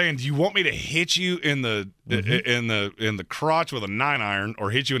like saying, do you want me to hit you in the in the crotch with a 9-iron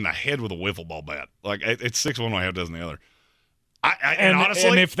or hit you in the head with a wiffle ball bat? Like, it's 6 one way, half dozen the other. And honestly,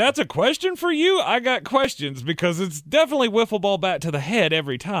 and if that's a question for you, I got questions because it's definitely wiffle ball bat to the head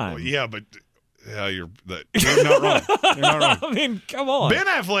every time. Well, yeah, but you're not wrong. You're not wrong. I mean, come on. Ben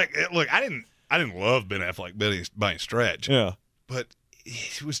Affleck. Look, I didn't love Ben Affleck by any stretch. Yeah, but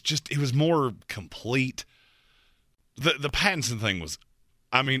it was more complete. The Pattinson thing was,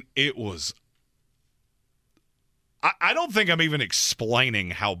 I mean, it was. I don't think I'm even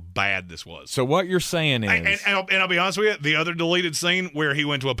explaining how bad this was. So what you're saying is... And I'll be honest with you, the other deleted scene where he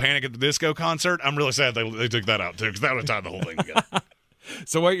went to a Panic at the Disco concert, I'm really sad they took that out, too, because that would have tied the whole thing together.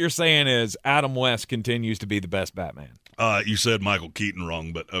 So what you're saying is Adam West continues to be the best Batman. You said Michael Keaton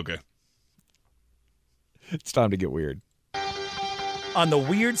wrong, but okay. It's time to get weird. On the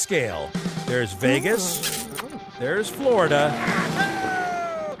weird scale, there's Vegas, there's Florida,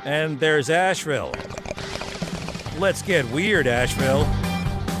 and there's Asheville. Let's get weird, Asheville.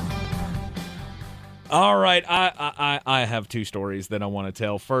 All right, I have 2 stories that I want to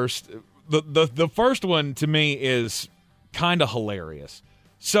tell. First, the first one to me is kind of hilarious.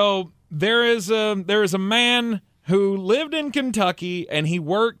 So there is a man who lived in Kentucky and he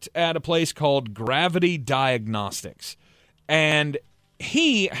worked at a place called Gravity Diagnostics, and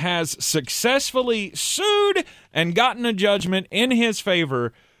he has successfully sued and gotten a judgment in his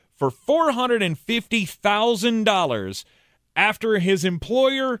favor for $450,000 after his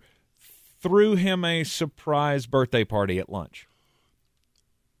employer threw him a surprise birthday party at lunch.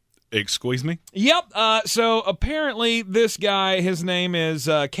 Excuse me? Yep. So apparently this guy, his name is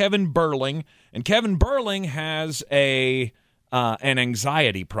Kevin Burling, and Kevin Burling has an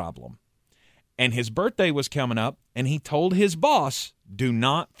anxiety problem. And his birthday was coming up, and he told his boss, do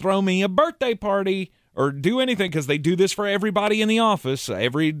not throw me a birthday party or do anything, because they do this for everybody in the office.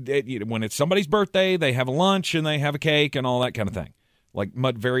 When it's somebody's birthday, they have a lunch and they have a cake and all that kind of thing. Like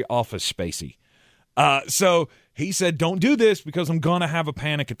very office spacey. So he said, don't do this because I'm going to have a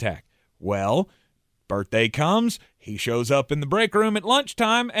panic attack. Well, birthday comes. He shows up in the break room at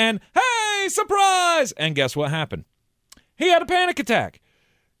lunchtime and, hey, surprise! And guess what happened? He had a panic attack.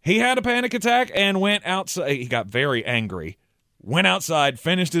 He had a panic attack and went outside. He got very angry. Went outside,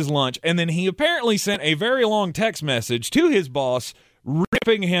 finished his lunch, and then he apparently sent a very long text message to his boss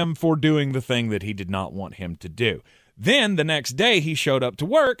ripping him for doing the thing that he did not want him to do. Then the next day he showed up to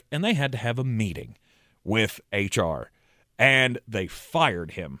work, and they had to have a meeting with HR, and they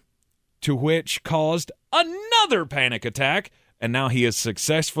fired him, to which caused another panic attack, and now he has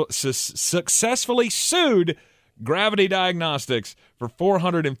successfully sued Gravity Diagnostics for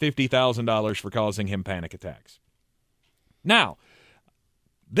 $450,000 for causing him panic attacks. Now,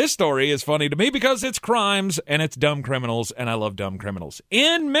 this story is funny to me because it's crimes and it's dumb criminals, and I love dumb criminals.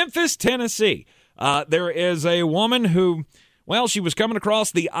 In Memphis, Tennessee, there is a woman who, well, she was coming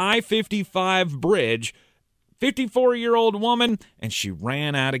across the I-55 bridge, 54-year-old woman, and she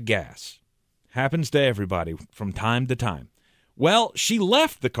ran out of gas. Happens to everybody from time to time. Well, she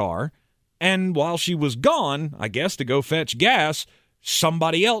left the car, and while she was gone, I guess to go fetch gas,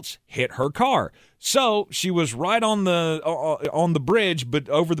 somebody else hit her car. So she was right on the bridge, but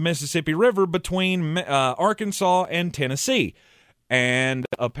over the Mississippi River between Arkansas and Tennessee. And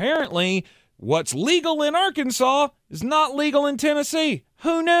apparently, what's legal in Arkansas is not legal in Tennessee.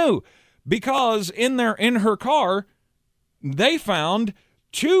 Who knew? Because in her car, they found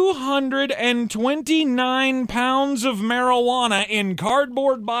 229 pounds of marijuana in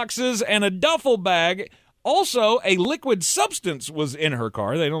cardboard boxes and a duffel bag. Also, a liquid substance was in her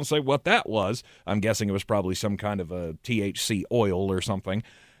car. They don't say what that was. I'm guessing it was probably some kind of a THC oil or something.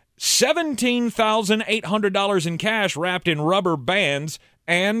 $17,800 in cash wrapped in rubber bands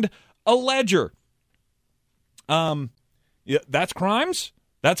and a ledger. Yeah, that's crimes.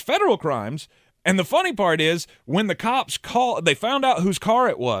 That's federal crimes. And the funny part is, when the cops they found out whose car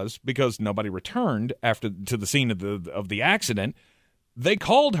it was because nobody returned to the scene of the accident. They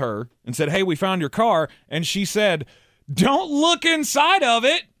called her and said, "Hey, we found your car," and she said, "Don't look inside of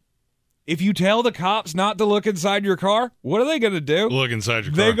it." If you tell the cops not to look inside your car, what are they going to do? Look inside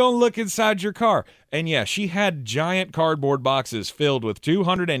your car. They're going to look inside your car. And yeah, she had giant cardboard boxes filled with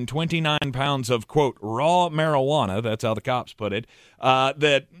 229 pounds of, quote, raw marijuana. That's how the cops put it.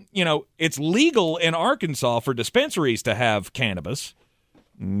 That, it's legal in Arkansas for dispensaries to have cannabis.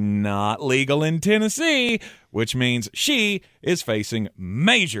 Not legal in Tennessee, which means she is facing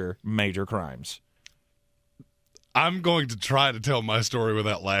major, major crimes. I'm going to try to tell my story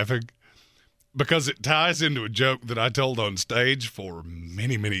without laughing, because it ties into a joke that I told on stage for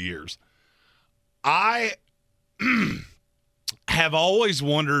many, many years. I have always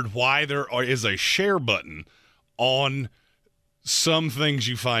wondered why there is a share button on some things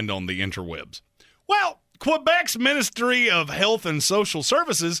you find on the interwebs. Well, Quebec's Ministry of Health and Social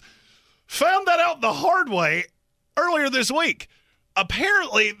Services found that out the hard way earlier this week.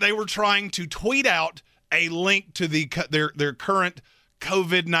 Apparently, they were trying to tweet out a link to their current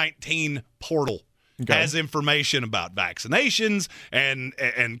COVID-19 portal. Okay. Has information about vaccinations and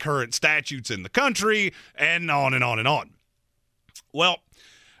current statutes in the country and on and on and on. Well,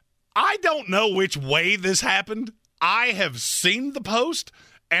 I don't know which way this happened. I have seen the post,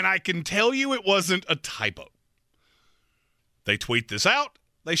 and I can tell you it wasn't a typo. They tweet this out,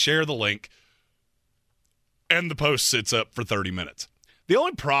 they share the link, and the post sits up for 30 minutes. The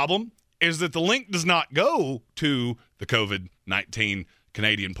only problem is that the link does not go to the COVID-19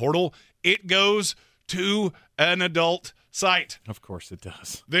 Canadian portal. It goes to an adult site. Of course it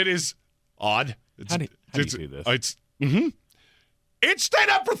does. That is odd. How do you do this? It stayed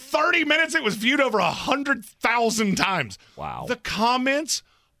up for 30 minutes. It was viewed over 100,000 times. Wow. The comments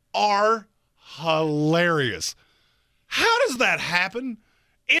are hilarious. How does that happen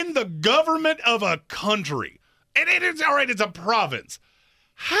in the government of a country? And it's a province.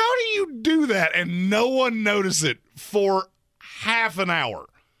 How do you do that and no one notice it for half an hour?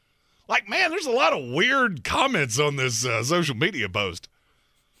 Like, man, there's a lot of weird comments on this social media post.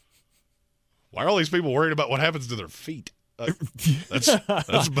 Why are all these people worried about what happens to their feet?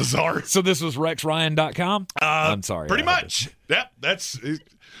 That's bizarre. So this was RexRyan.com? I'm sorry. Pretty much. Yep, that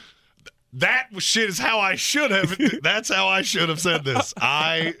shit is how I should have. That's how I should have said this.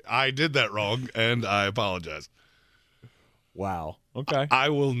 I did that wrong, and I apologize. Wow. Okay. I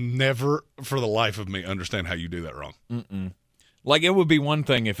will never, for the life of me, understand how you do that wrong. Mm-mm. Like, it would be one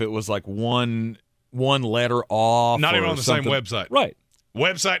thing if it was like one letter off. Not even on the something. same website. Right.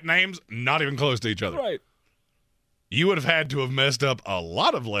 Website names, not even close to each other. Right. You would have had to have messed up a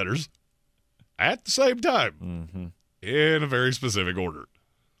lot of letters at the same time in a very specific order.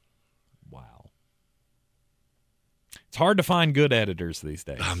 Wow. It's hard to find good editors these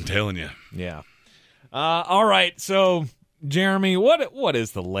days. I'm telling you. Yeah. All right. So, Jeremy, what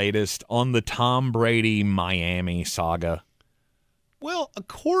is the latest on the Tom Brady Miami saga? Well,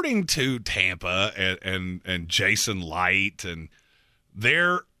 according to Tampa and Jason Light, and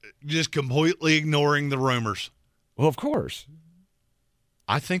they're just completely ignoring the rumors. Well, of course.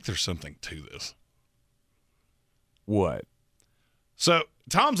 I think there's something to this. What? So,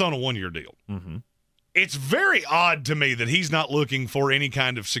 Tom's on a one-year deal. Mm-hmm. It's very odd to me that he's not looking for any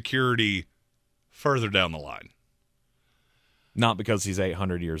kind of security further down the line. Not because he's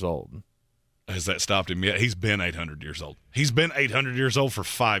 800 years old. Has that stopped him yet? He's been 800 years old. He's been 800 years old for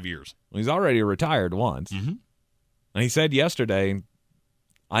 5 years. Well, he's already retired once. Mm-hmm. And he said yesterday,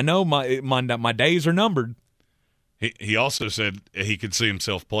 I know my days are numbered. He also said he could see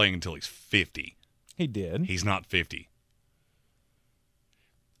himself playing until he's 50. He did. He's not 50.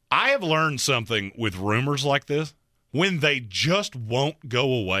 I have learned something with rumors like this. When they just won't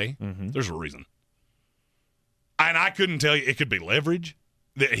go away, there's a reason. And I couldn't tell you. It could be leverage.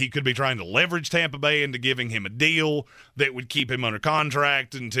 That he could be trying to leverage Tampa Bay into giving him a deal that would keep him under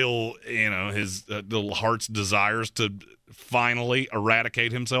contract until, his little heart's desires to finally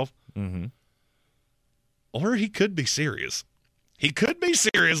eradicate himself. Mm-hmm. Or he could be serious. He could be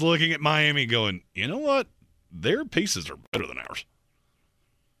serious looking at Miami going, you know what? Their pieces are better than ours.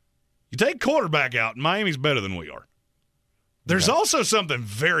 You take quarterback out, and Miami's better than we are. There's also something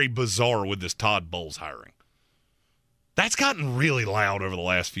very bizarre with this Todd Bowles hiring. That's gotten really loud over the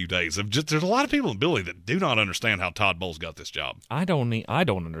last few days. There's a lot of people in the building that do not understand how Todd Bowles got this job. I don't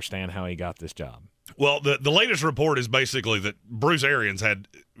understand how he got this job. Well, the latest report is basically that Bruce Arians had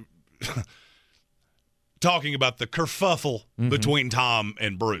talking about the kerfuffle between Tom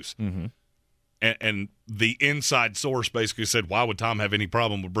and Bruce. Mm-hmm. And the inside source basically said, why would Tom have any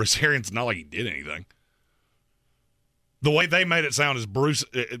problem with Bruce Arians? Not like he did anything. The way they made it sound is Bruce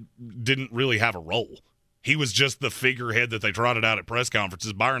didn't really have a role. He was just the figurehead that they trotted out at press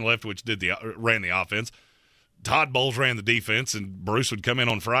conferences. Byron Leftwich ran the offense. Todd Bowles ran the defense, and Bruce would come in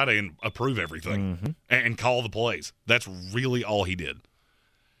on Friday and approve everything and call the plays. That's really all he did.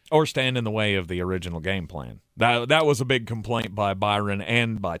 Or stand in the way of the original game plan. That was a big complaint by Byron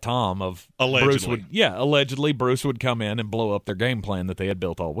and by Tom of allegedly. Allegedly Bruce would come in and blow up their game plan that they had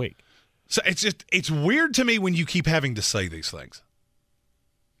built all week. So it's weird to me when you keep having to say these things.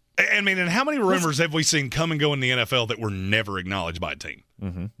 I mean, and how many rumors have we seen come and go in the NFL that were never acknowledged by a team?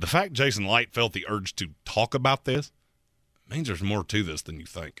 Mm-hmm. The fact Jason Light felt the urge to talk about this means there's more to this than you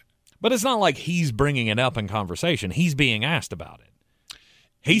think. But it's not like he's bringing it up in conversation. He's being asked about it.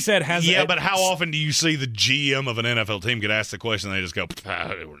 He said, but how often do you see the GM of an NFL team get asked the question and they just go,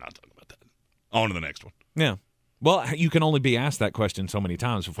 we're not talking about that. On to the next one. Yeah. Well, you can only be asked that question so many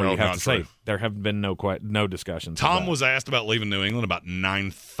times before you have to say there have been no discussions. Tom was asked about leaving New England about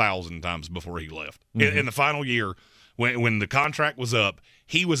 9,000 times before he left. Mm-hmm. In the final year, when the contract was up,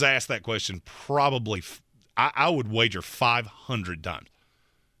 he was asked that question probably, I would wager 500 times.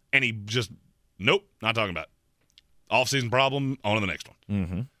 And he just, nope, not talking about it. Off-season problem, on to the next one.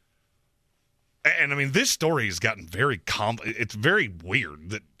 Mm-hmm. And, I mean, this story has gotten very it's very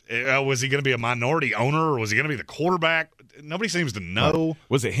weird that was he going to be a minority owner or was he going to be the quarterback? Nobody seems to know.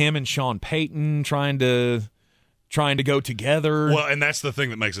 Was it him and Sean Payton trying to go together? Well, and that's the thing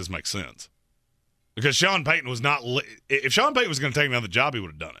that makes this make sense. Because Sean Payton was not – if Sean Payton was going to take another job, he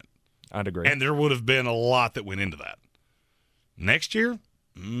would have done it. I'd agree. And there would have been a lot that went into that. Next year,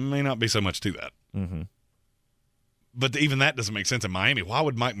 may not be so much to that. Mm-hmm. But even that doesn't make sense in Miami. Why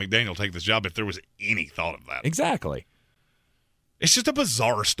would Mike McDaniel take this job if there was any thought of that? Exactly. It's just a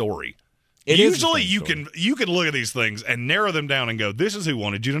bizarre story. It Usually is you can look at these things and narrow them down and go, this is who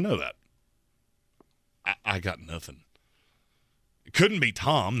wanted you to know that. I got nothing. It couldn't be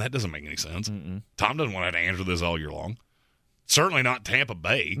Tom. That doesn't make any sense. Mm-mm. Tom doesn't want to have to answer this all year long. Certainly not Tampa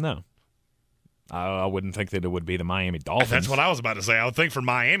Bay. No. I wouldn't think that it would be the Miami Dolphins. That's what I was about to say. I would think for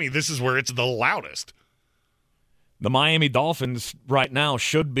Miami, this is where it's the loudest. The Miami Dolphins right now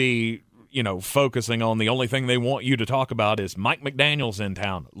should be, focusing on the only thing they want you to talk about is Mike McDaniel's in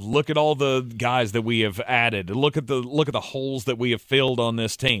town. Look at all the guys that we have added. Look at the holes that we have filled on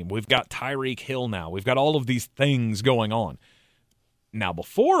this team. We've got Tyreek Hill now. We've got all of these things going on. Now,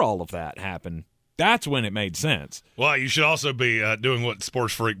 before all of that happened, that's when it made sense. Well, you should also be doing what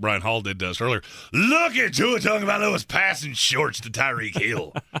sports freak Brian Hall did to us earlier. Look at Tua talking about those passing shorts to Tyreek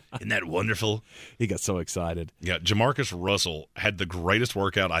Hill. Isn't that wonderful? He got so excited. Yeah, Jamarcus Russell had the greatest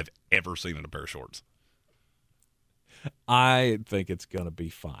workout I've ever seen in a pair of shorts. I think it's going to be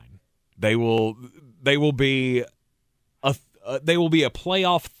fine. They will be a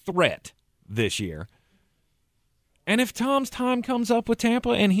playoff threat this year. And if Tom's time comes up with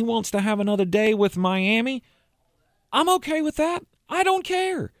Tampa and he wants to have another day with Miami, I'm okay with that. I don't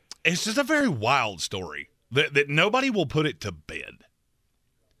care. It's just a very wild story that nobody will put it to bed.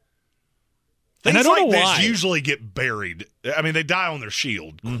 Things and I don't like know this why. usually get buried. I mean, they die on their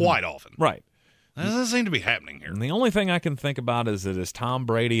shield quite often. Right. That doesn't seem to be happening here. And the only thing I can think about is that it's Tom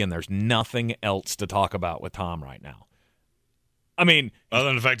Brady, and there's nothing else to talk about with Tom right now. I mean, other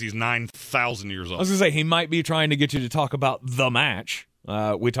than the fact he's 9,000 years old. I was going to say, he might be trying to get you to talk about the match.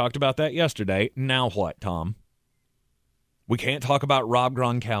 We talked about that yesterday. Now what, Tom? We can't talk about Rob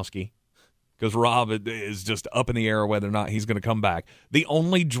Gronkowski because Rob is just up in the air whether or not he's going to come back. The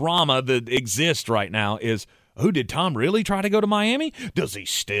only drama that exists right now is, did Tom really try to go to Miami? Does he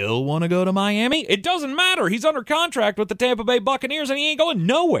still want to go to Miami? It doesn't matter. He's under contract with the Tampa Bay Buccaneers, and he ain't going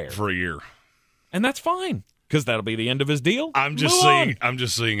nowhere. For a year. And that's fine. Because that'll be the end of his deal. I'm just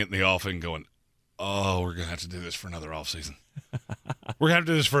seeing it in the offing going, we're going to have to do this for another offseason. We're going to have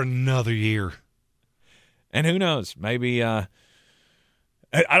to do this for another year. And who knows? Maybe I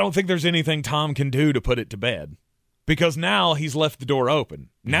don't think there's anything Tom can do to put it to bed. Because now he's left the door open.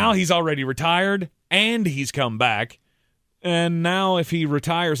 Now he's already retired, and he's come back. And now if he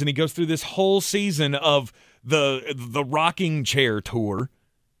retires and he goes through this whole season of the rocking chair tour,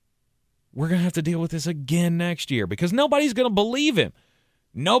 we're going to have to deal with this again next year because nobody's going to believe him.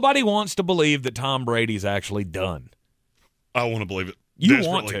 Nobody wants to believe that Tom Brady's actually done. I want to believe it. You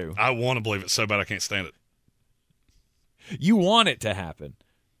want to. I want to believe it so bad I can't stand it. You want it to happen.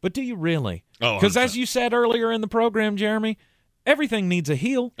 But do you really? Oh, because as you said earlier in the program, Jeremy, everything needs a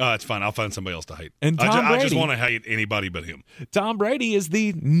heel. It's fine. I'll find somebody else to hate. And Tom Brady, I just want to hate anybody but him. Tom Brady is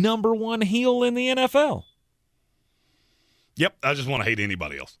the number one heel in the NFL. Yep, I just want to hate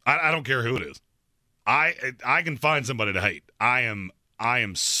anybody else. I don't care who it is. I can find somebody to hate. I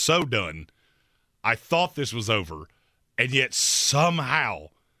am so done. I thought this was over, and yet somehow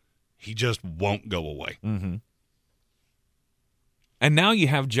he just won't go away. Mm-hmm. And now you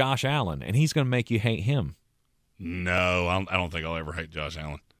have Josh Allen, and he's going to make you hate him. No, I don't think I'll ever hate Josh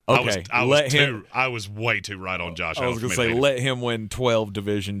Allen. Okay, I was way too right on Josh Allen. I was going to say, let him win 12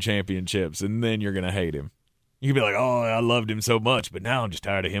 division championships, and then you're going to hate him. You can be like, oh, I loved him so much, but now I'm just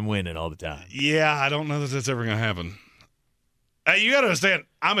tired of him winning all the time. Yeah, I don't know that that's ever going to happen. Hey, you got to understand,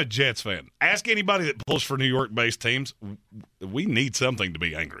 I'm a Jets fan. Ask anybody that pulls for New York-based teams. We need something to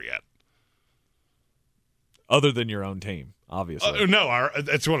be angry at. Other than your own team, obviously. No,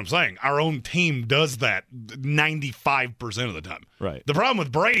 that's what I'm saying. Our own team does that 95% of the time. Right. The problem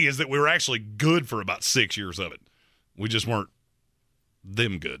with Brady is that we were actually good for about 6 years of it. We just weren't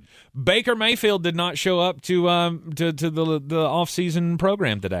them good. Baker Mayfield did not show up to the off-season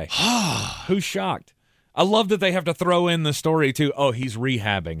program today. Who's shocked? I love that they have to throw in the story, too. Oh, he's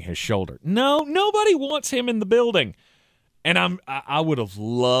rehabbing his shoulder. No, nobody wants him in the building. And I would have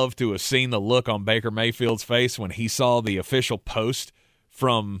loved to have seen the look on Baker Mayfield's face when he saw the official post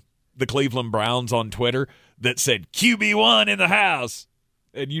from the Cleveland Browns on Twitter that said, QB1 in the house.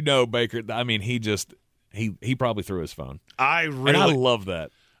 And you know Baker, I mean, he probably threw his phone. I love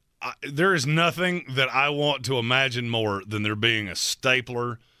that. There is nothing that I want to imagine more than there being a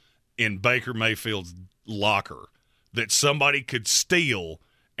stapler in Baker Mayfield's locker that somebody could steal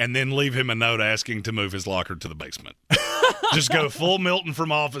and then leave him a note asking to move his locker to the basement. Just go full Milton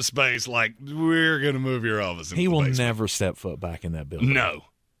from Office Space, like, we're going to move your office into the basement. He will never step foot back in that building. No,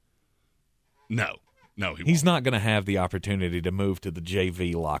 he's not going to have the opportunity to move to the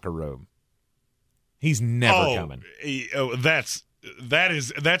JV locker room. He's never coming. That's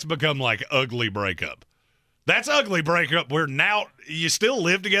become like ugly breakup. That's ugly breakup where now you still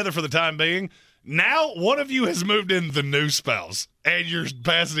live together for the time being. Now one of you has moved in the new spouse, and you're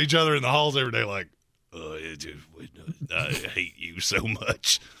passing each other in the halls every day like, I hate you so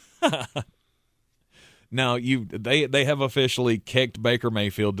much. No, they have officially kicked Baker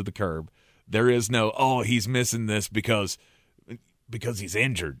Mayfield to the curb. There is no, he's missing this because he's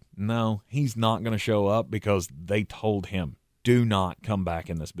injured. No, he's not going to show up because they told him, do not come back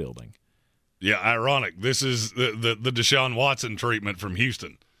in this building. Yeah, ironic. This is the Deshaun Watson treatment from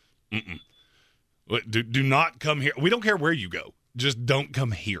Houston. Do not come here. We don't care where you go. Just don't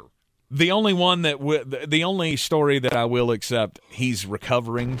come here. The only story that I will accept, he's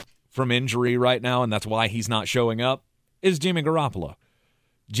recovering from injury right now, and that's why he's not showing up, is Jimmy Garoppolo.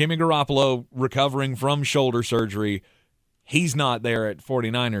 Jimmy Garoppolo recovering from shoulder surgery. He's not there at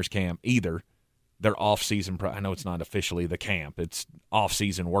 49ers camp either. They're off-season. I know it's not officially the camp. It's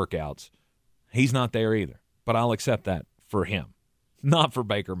off-season workouts. He's not there either, but I'll accept that for him, not for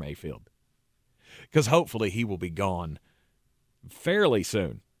Baker Mayfield, because hopefully he will be gone fairly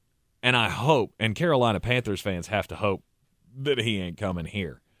soon. And I hope, and Carolina Panthers fans have to hope, that he ain't coming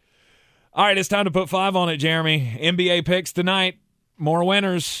here. All right, it's time to put 5 on it, Jeremy. NBA picks tonight. More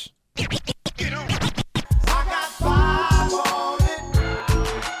winners.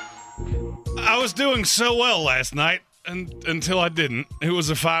 I was doing so well last night until I didn't. It was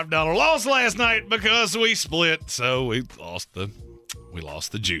a $5 loss last night because we split, so we lost the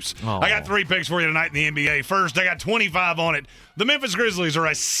juice. Aww. I got 3 picks for you tonight in the NBA. First, I got 25 on it. The Memphis Grizzlies are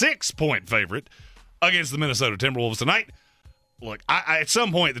a 6-point favorite against the Minnesota Timberwolves tonight. Look, at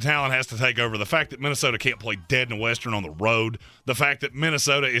some point, the talent has to take over. The fact that Minnesota can't play dead in the Western on the road, the fact that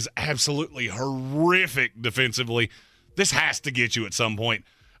Minnesota is absolutely horrific defensively, this has to get you at some point.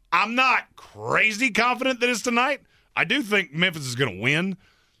 I'm not crazy confident that it's tonight. I do think Memphis is going to win,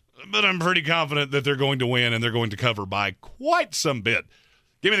 but I'm pretty confident that they're going to win and they're going to cover by quite some bit.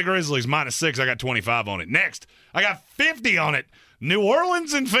 Give me the Grizzlies -6. I got 25 on it. Next, I got 50 on it. New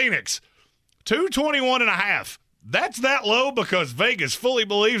Orleans and Phoenix, 221.5. That's that low because Vegas fully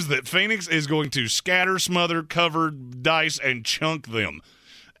believes that Phoenix is going to scatter, smother, cover, dice, and chunk them.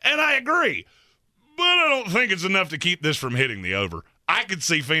 And I agree, but I don't think it's enough to keep this from hitting the over. I could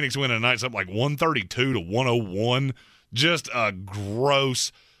see Phoenix winning tonight something like 132-101. Just a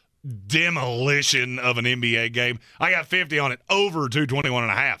gross demolition of an NBA game. I got 50 on it, over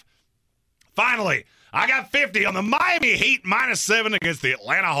 221.5. Finally, I got 50 on the Miami Heat -7 against the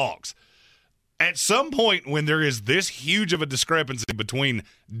Atlanta Hawks. At some point, when there is this huge of a discrepancy between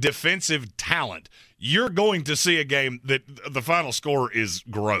defensive talent, you're going to see a game that the final score is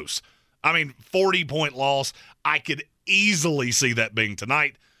gross. I mean, 40-point loss. I could easily see that being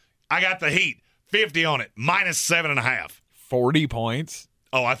tonight. I got the Heat, 50 on it, -7.5. 40 points?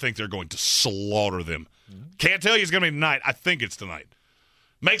 Oh, I think they're going to slaughter them. Can't tell you it's going to be tonight. I think it's tonight.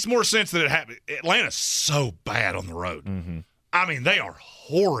 Makes more sense that it happened. Atlanta's so bad on the road. Mm-hmm. I mean, they are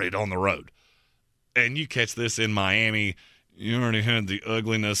horrid on the road. And you catch this in Miami, you already had the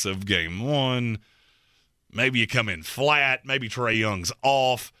ugliness of game one. Maybe you come in flat. Maybe Trae Young's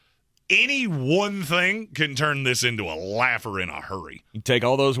off. Any one thing can turn this into a laugher in a hurry. You take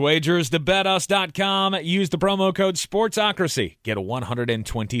all those wagers to betus.com. Use the promo code Sportsocracy. Get a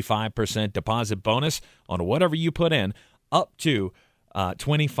 125% deposit bonus on whatever you put in, up to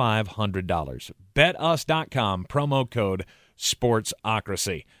 $2,500. Betus.com, promo code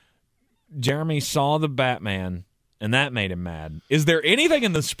Sportsocracy. Jeremy saw the Batman, and that made him mad. Is there anything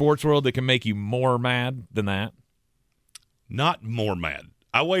in the sports world that can make you more mad than that? Not more mad.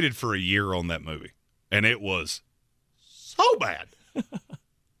 I waited for a year on that movie, and it was so bad.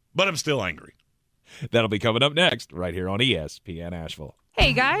 But I'm still angry. That'll be coming up next, right here on ESPN Asheville.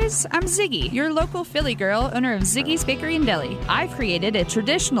 Hey guys, I'm Ziggy, your local Philly girl, owner of Ziggy's Bakery and Deli. I've created a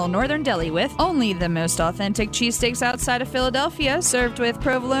traditional northern deli with only the most authentic cheesesteaks outside of Philadelphia, served with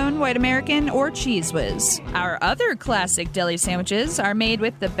provolone, white American, or Cheese Whiz. Our other classic deli sandwiches are made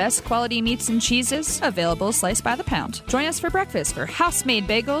with the best quality meats and cheeses, available sliced by the pound. Join us for breakfast for house-made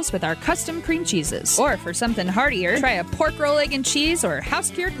bagels with our custom cream cheeses. Or for something heartier, try a pork roll, egg, and cheese or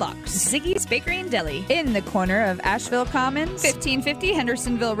house-cured lox. Ziggy's Bakery and Deli, in the corner of Asheville Commons, 1550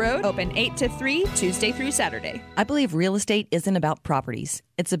 Hendersonville Road, open 8 to 3, Tuesday through Saturday. I believe real estate isn't about properties.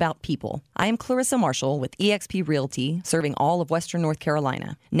 It's about people. I am Clarissa Marshall with eXp Realty, serving all of Western North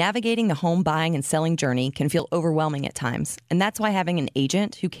Carolina. Navigating the home buying and selling journey can feel overwhelming at times, and that's why having an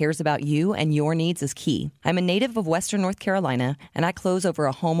agent who cares about you and your needs is key. I'm a native of Western North Carolina, and I close over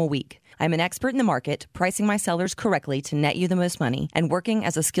a home a week. I'm an expert in the market, pricing my sellers correctly to net you the most money, and working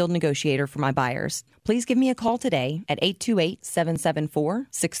as a skilled negotiator for my buyers. Please give me a call today at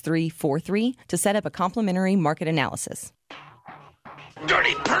 828-774-6343 to set up a complimentary market analysis.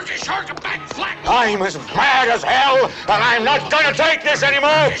 Dirty Turkish back flat. I'm as mad as hell, and I'm not gonna take this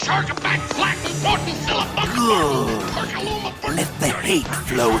anymore. Back flat. Let the hate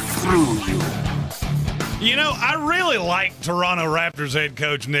flow through you. You know, I really like Toronto Raptors head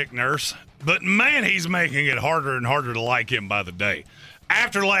coach Nick Nurse, but man, he's making it harder and harder to like him by the day.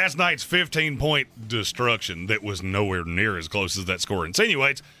 After last night's 15-point destruction that was nowhere near as close as that score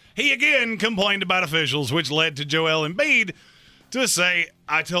insinuates, he again complained about officials, which led to Joel Embiid to say,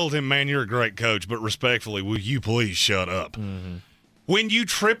 I told him, man, you're a great coach, but respectfully, will you please shut up? Mm-hmm. When you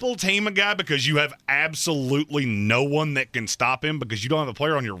triple team a guy because you have absolutely no one that can stop him because you don't have a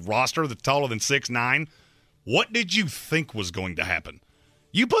player on your roster that's taller than 6'9", what did you think was going to happen?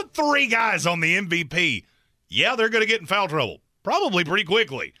 You put 3 guys on the MVP. Yeah, they're going to get in foul trouble. Probably pretty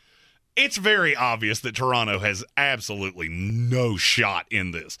quickly. It's very obvious that Toronto has absolutely no shot in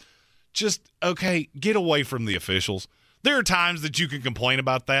this. Just, okay, get away from the officials. There are times that you can complain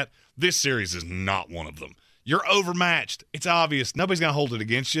about that. This series is not one of them. You're overmatched. It's obvious. Nobody's going to hold it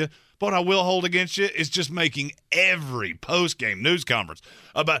against you. What I will hold against you is just making every post-game news conference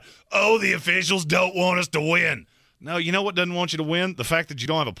about, oh, the officials don't want us to win. No, you know what doesn't want you to win? The fact that you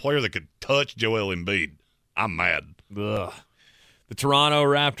don't have a player that could touch Joel Embiid. I'm mad. Ugh. The Toronto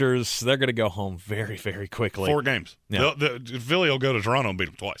Raptors, they're going to go home very, very quickly. 4 games. Yeah. Philly will go to Toronto and beat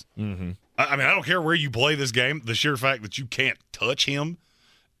them twice. Mm-hmm. I mean, I don't care where you play this game. The sheer fact that you can't touch him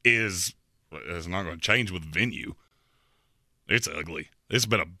is not going to change with venue. It's ugly. It's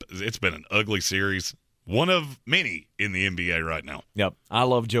been an ugly series. One of many in the NBA right now. Yep. I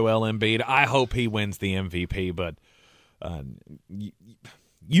love Joel Embiid. I hope he wins the MVP, but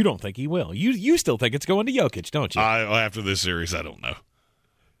you don't think he will. You still think it's going to Jokic, don't you? After this series, I don't know.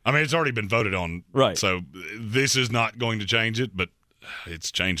 I mean, it's already been voted on, right? So this is not going to change it, but it's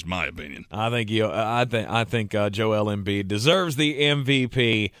changed my opinion. I think Joel Embiid deserves the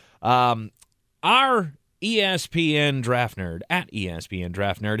MVP. Our ESPN Draft Nerd, at ESPN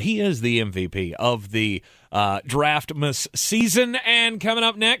Draft Nerd, he is the MVP of the Draftmas season. And coming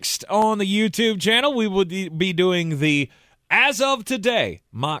up next on the YouTube channel, we will be doing the as of today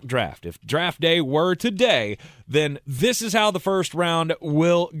mock draft. If draft day were today, then this is how the first round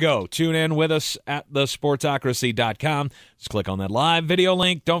will go. Tune in with us at thesportsocracy.com. Just click on that live video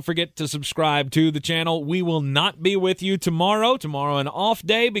link. Don't forget to subscribe to the channel. We will not be with you tomorrow. Tomorrow an off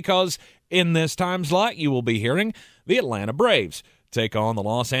day because in this time slot you will be hearing the Atlanta Braves take on the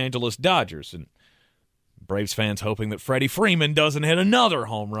Los Angeles Dodgers. And Braves fans hoping that Freddie Freeman doesn't hit another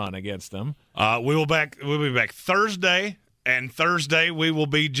home run against them. We'll be back Thursday, and Thursday we will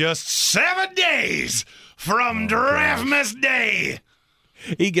be just 7 days from Draftmas Day.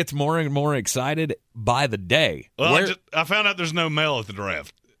 He gets more and more excited by the day. Well, I found out there's no mail at the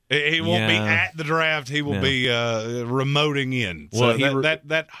draft. He won't be at the draft. He will be remoting in. So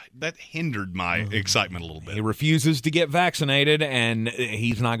that hindered my excitement a little bit. He refuses to get vaccinated, and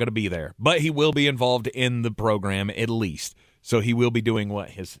he's not going to be there. But he will be involved in the program at least. So he will be doing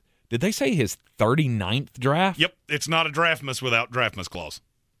did they say his 39th draft? Yep. It's not a draftmas without draftmas clause.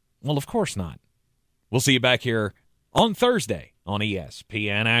 Well, of course not. We'll see you back here on Thursday on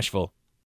ESPN Asheville.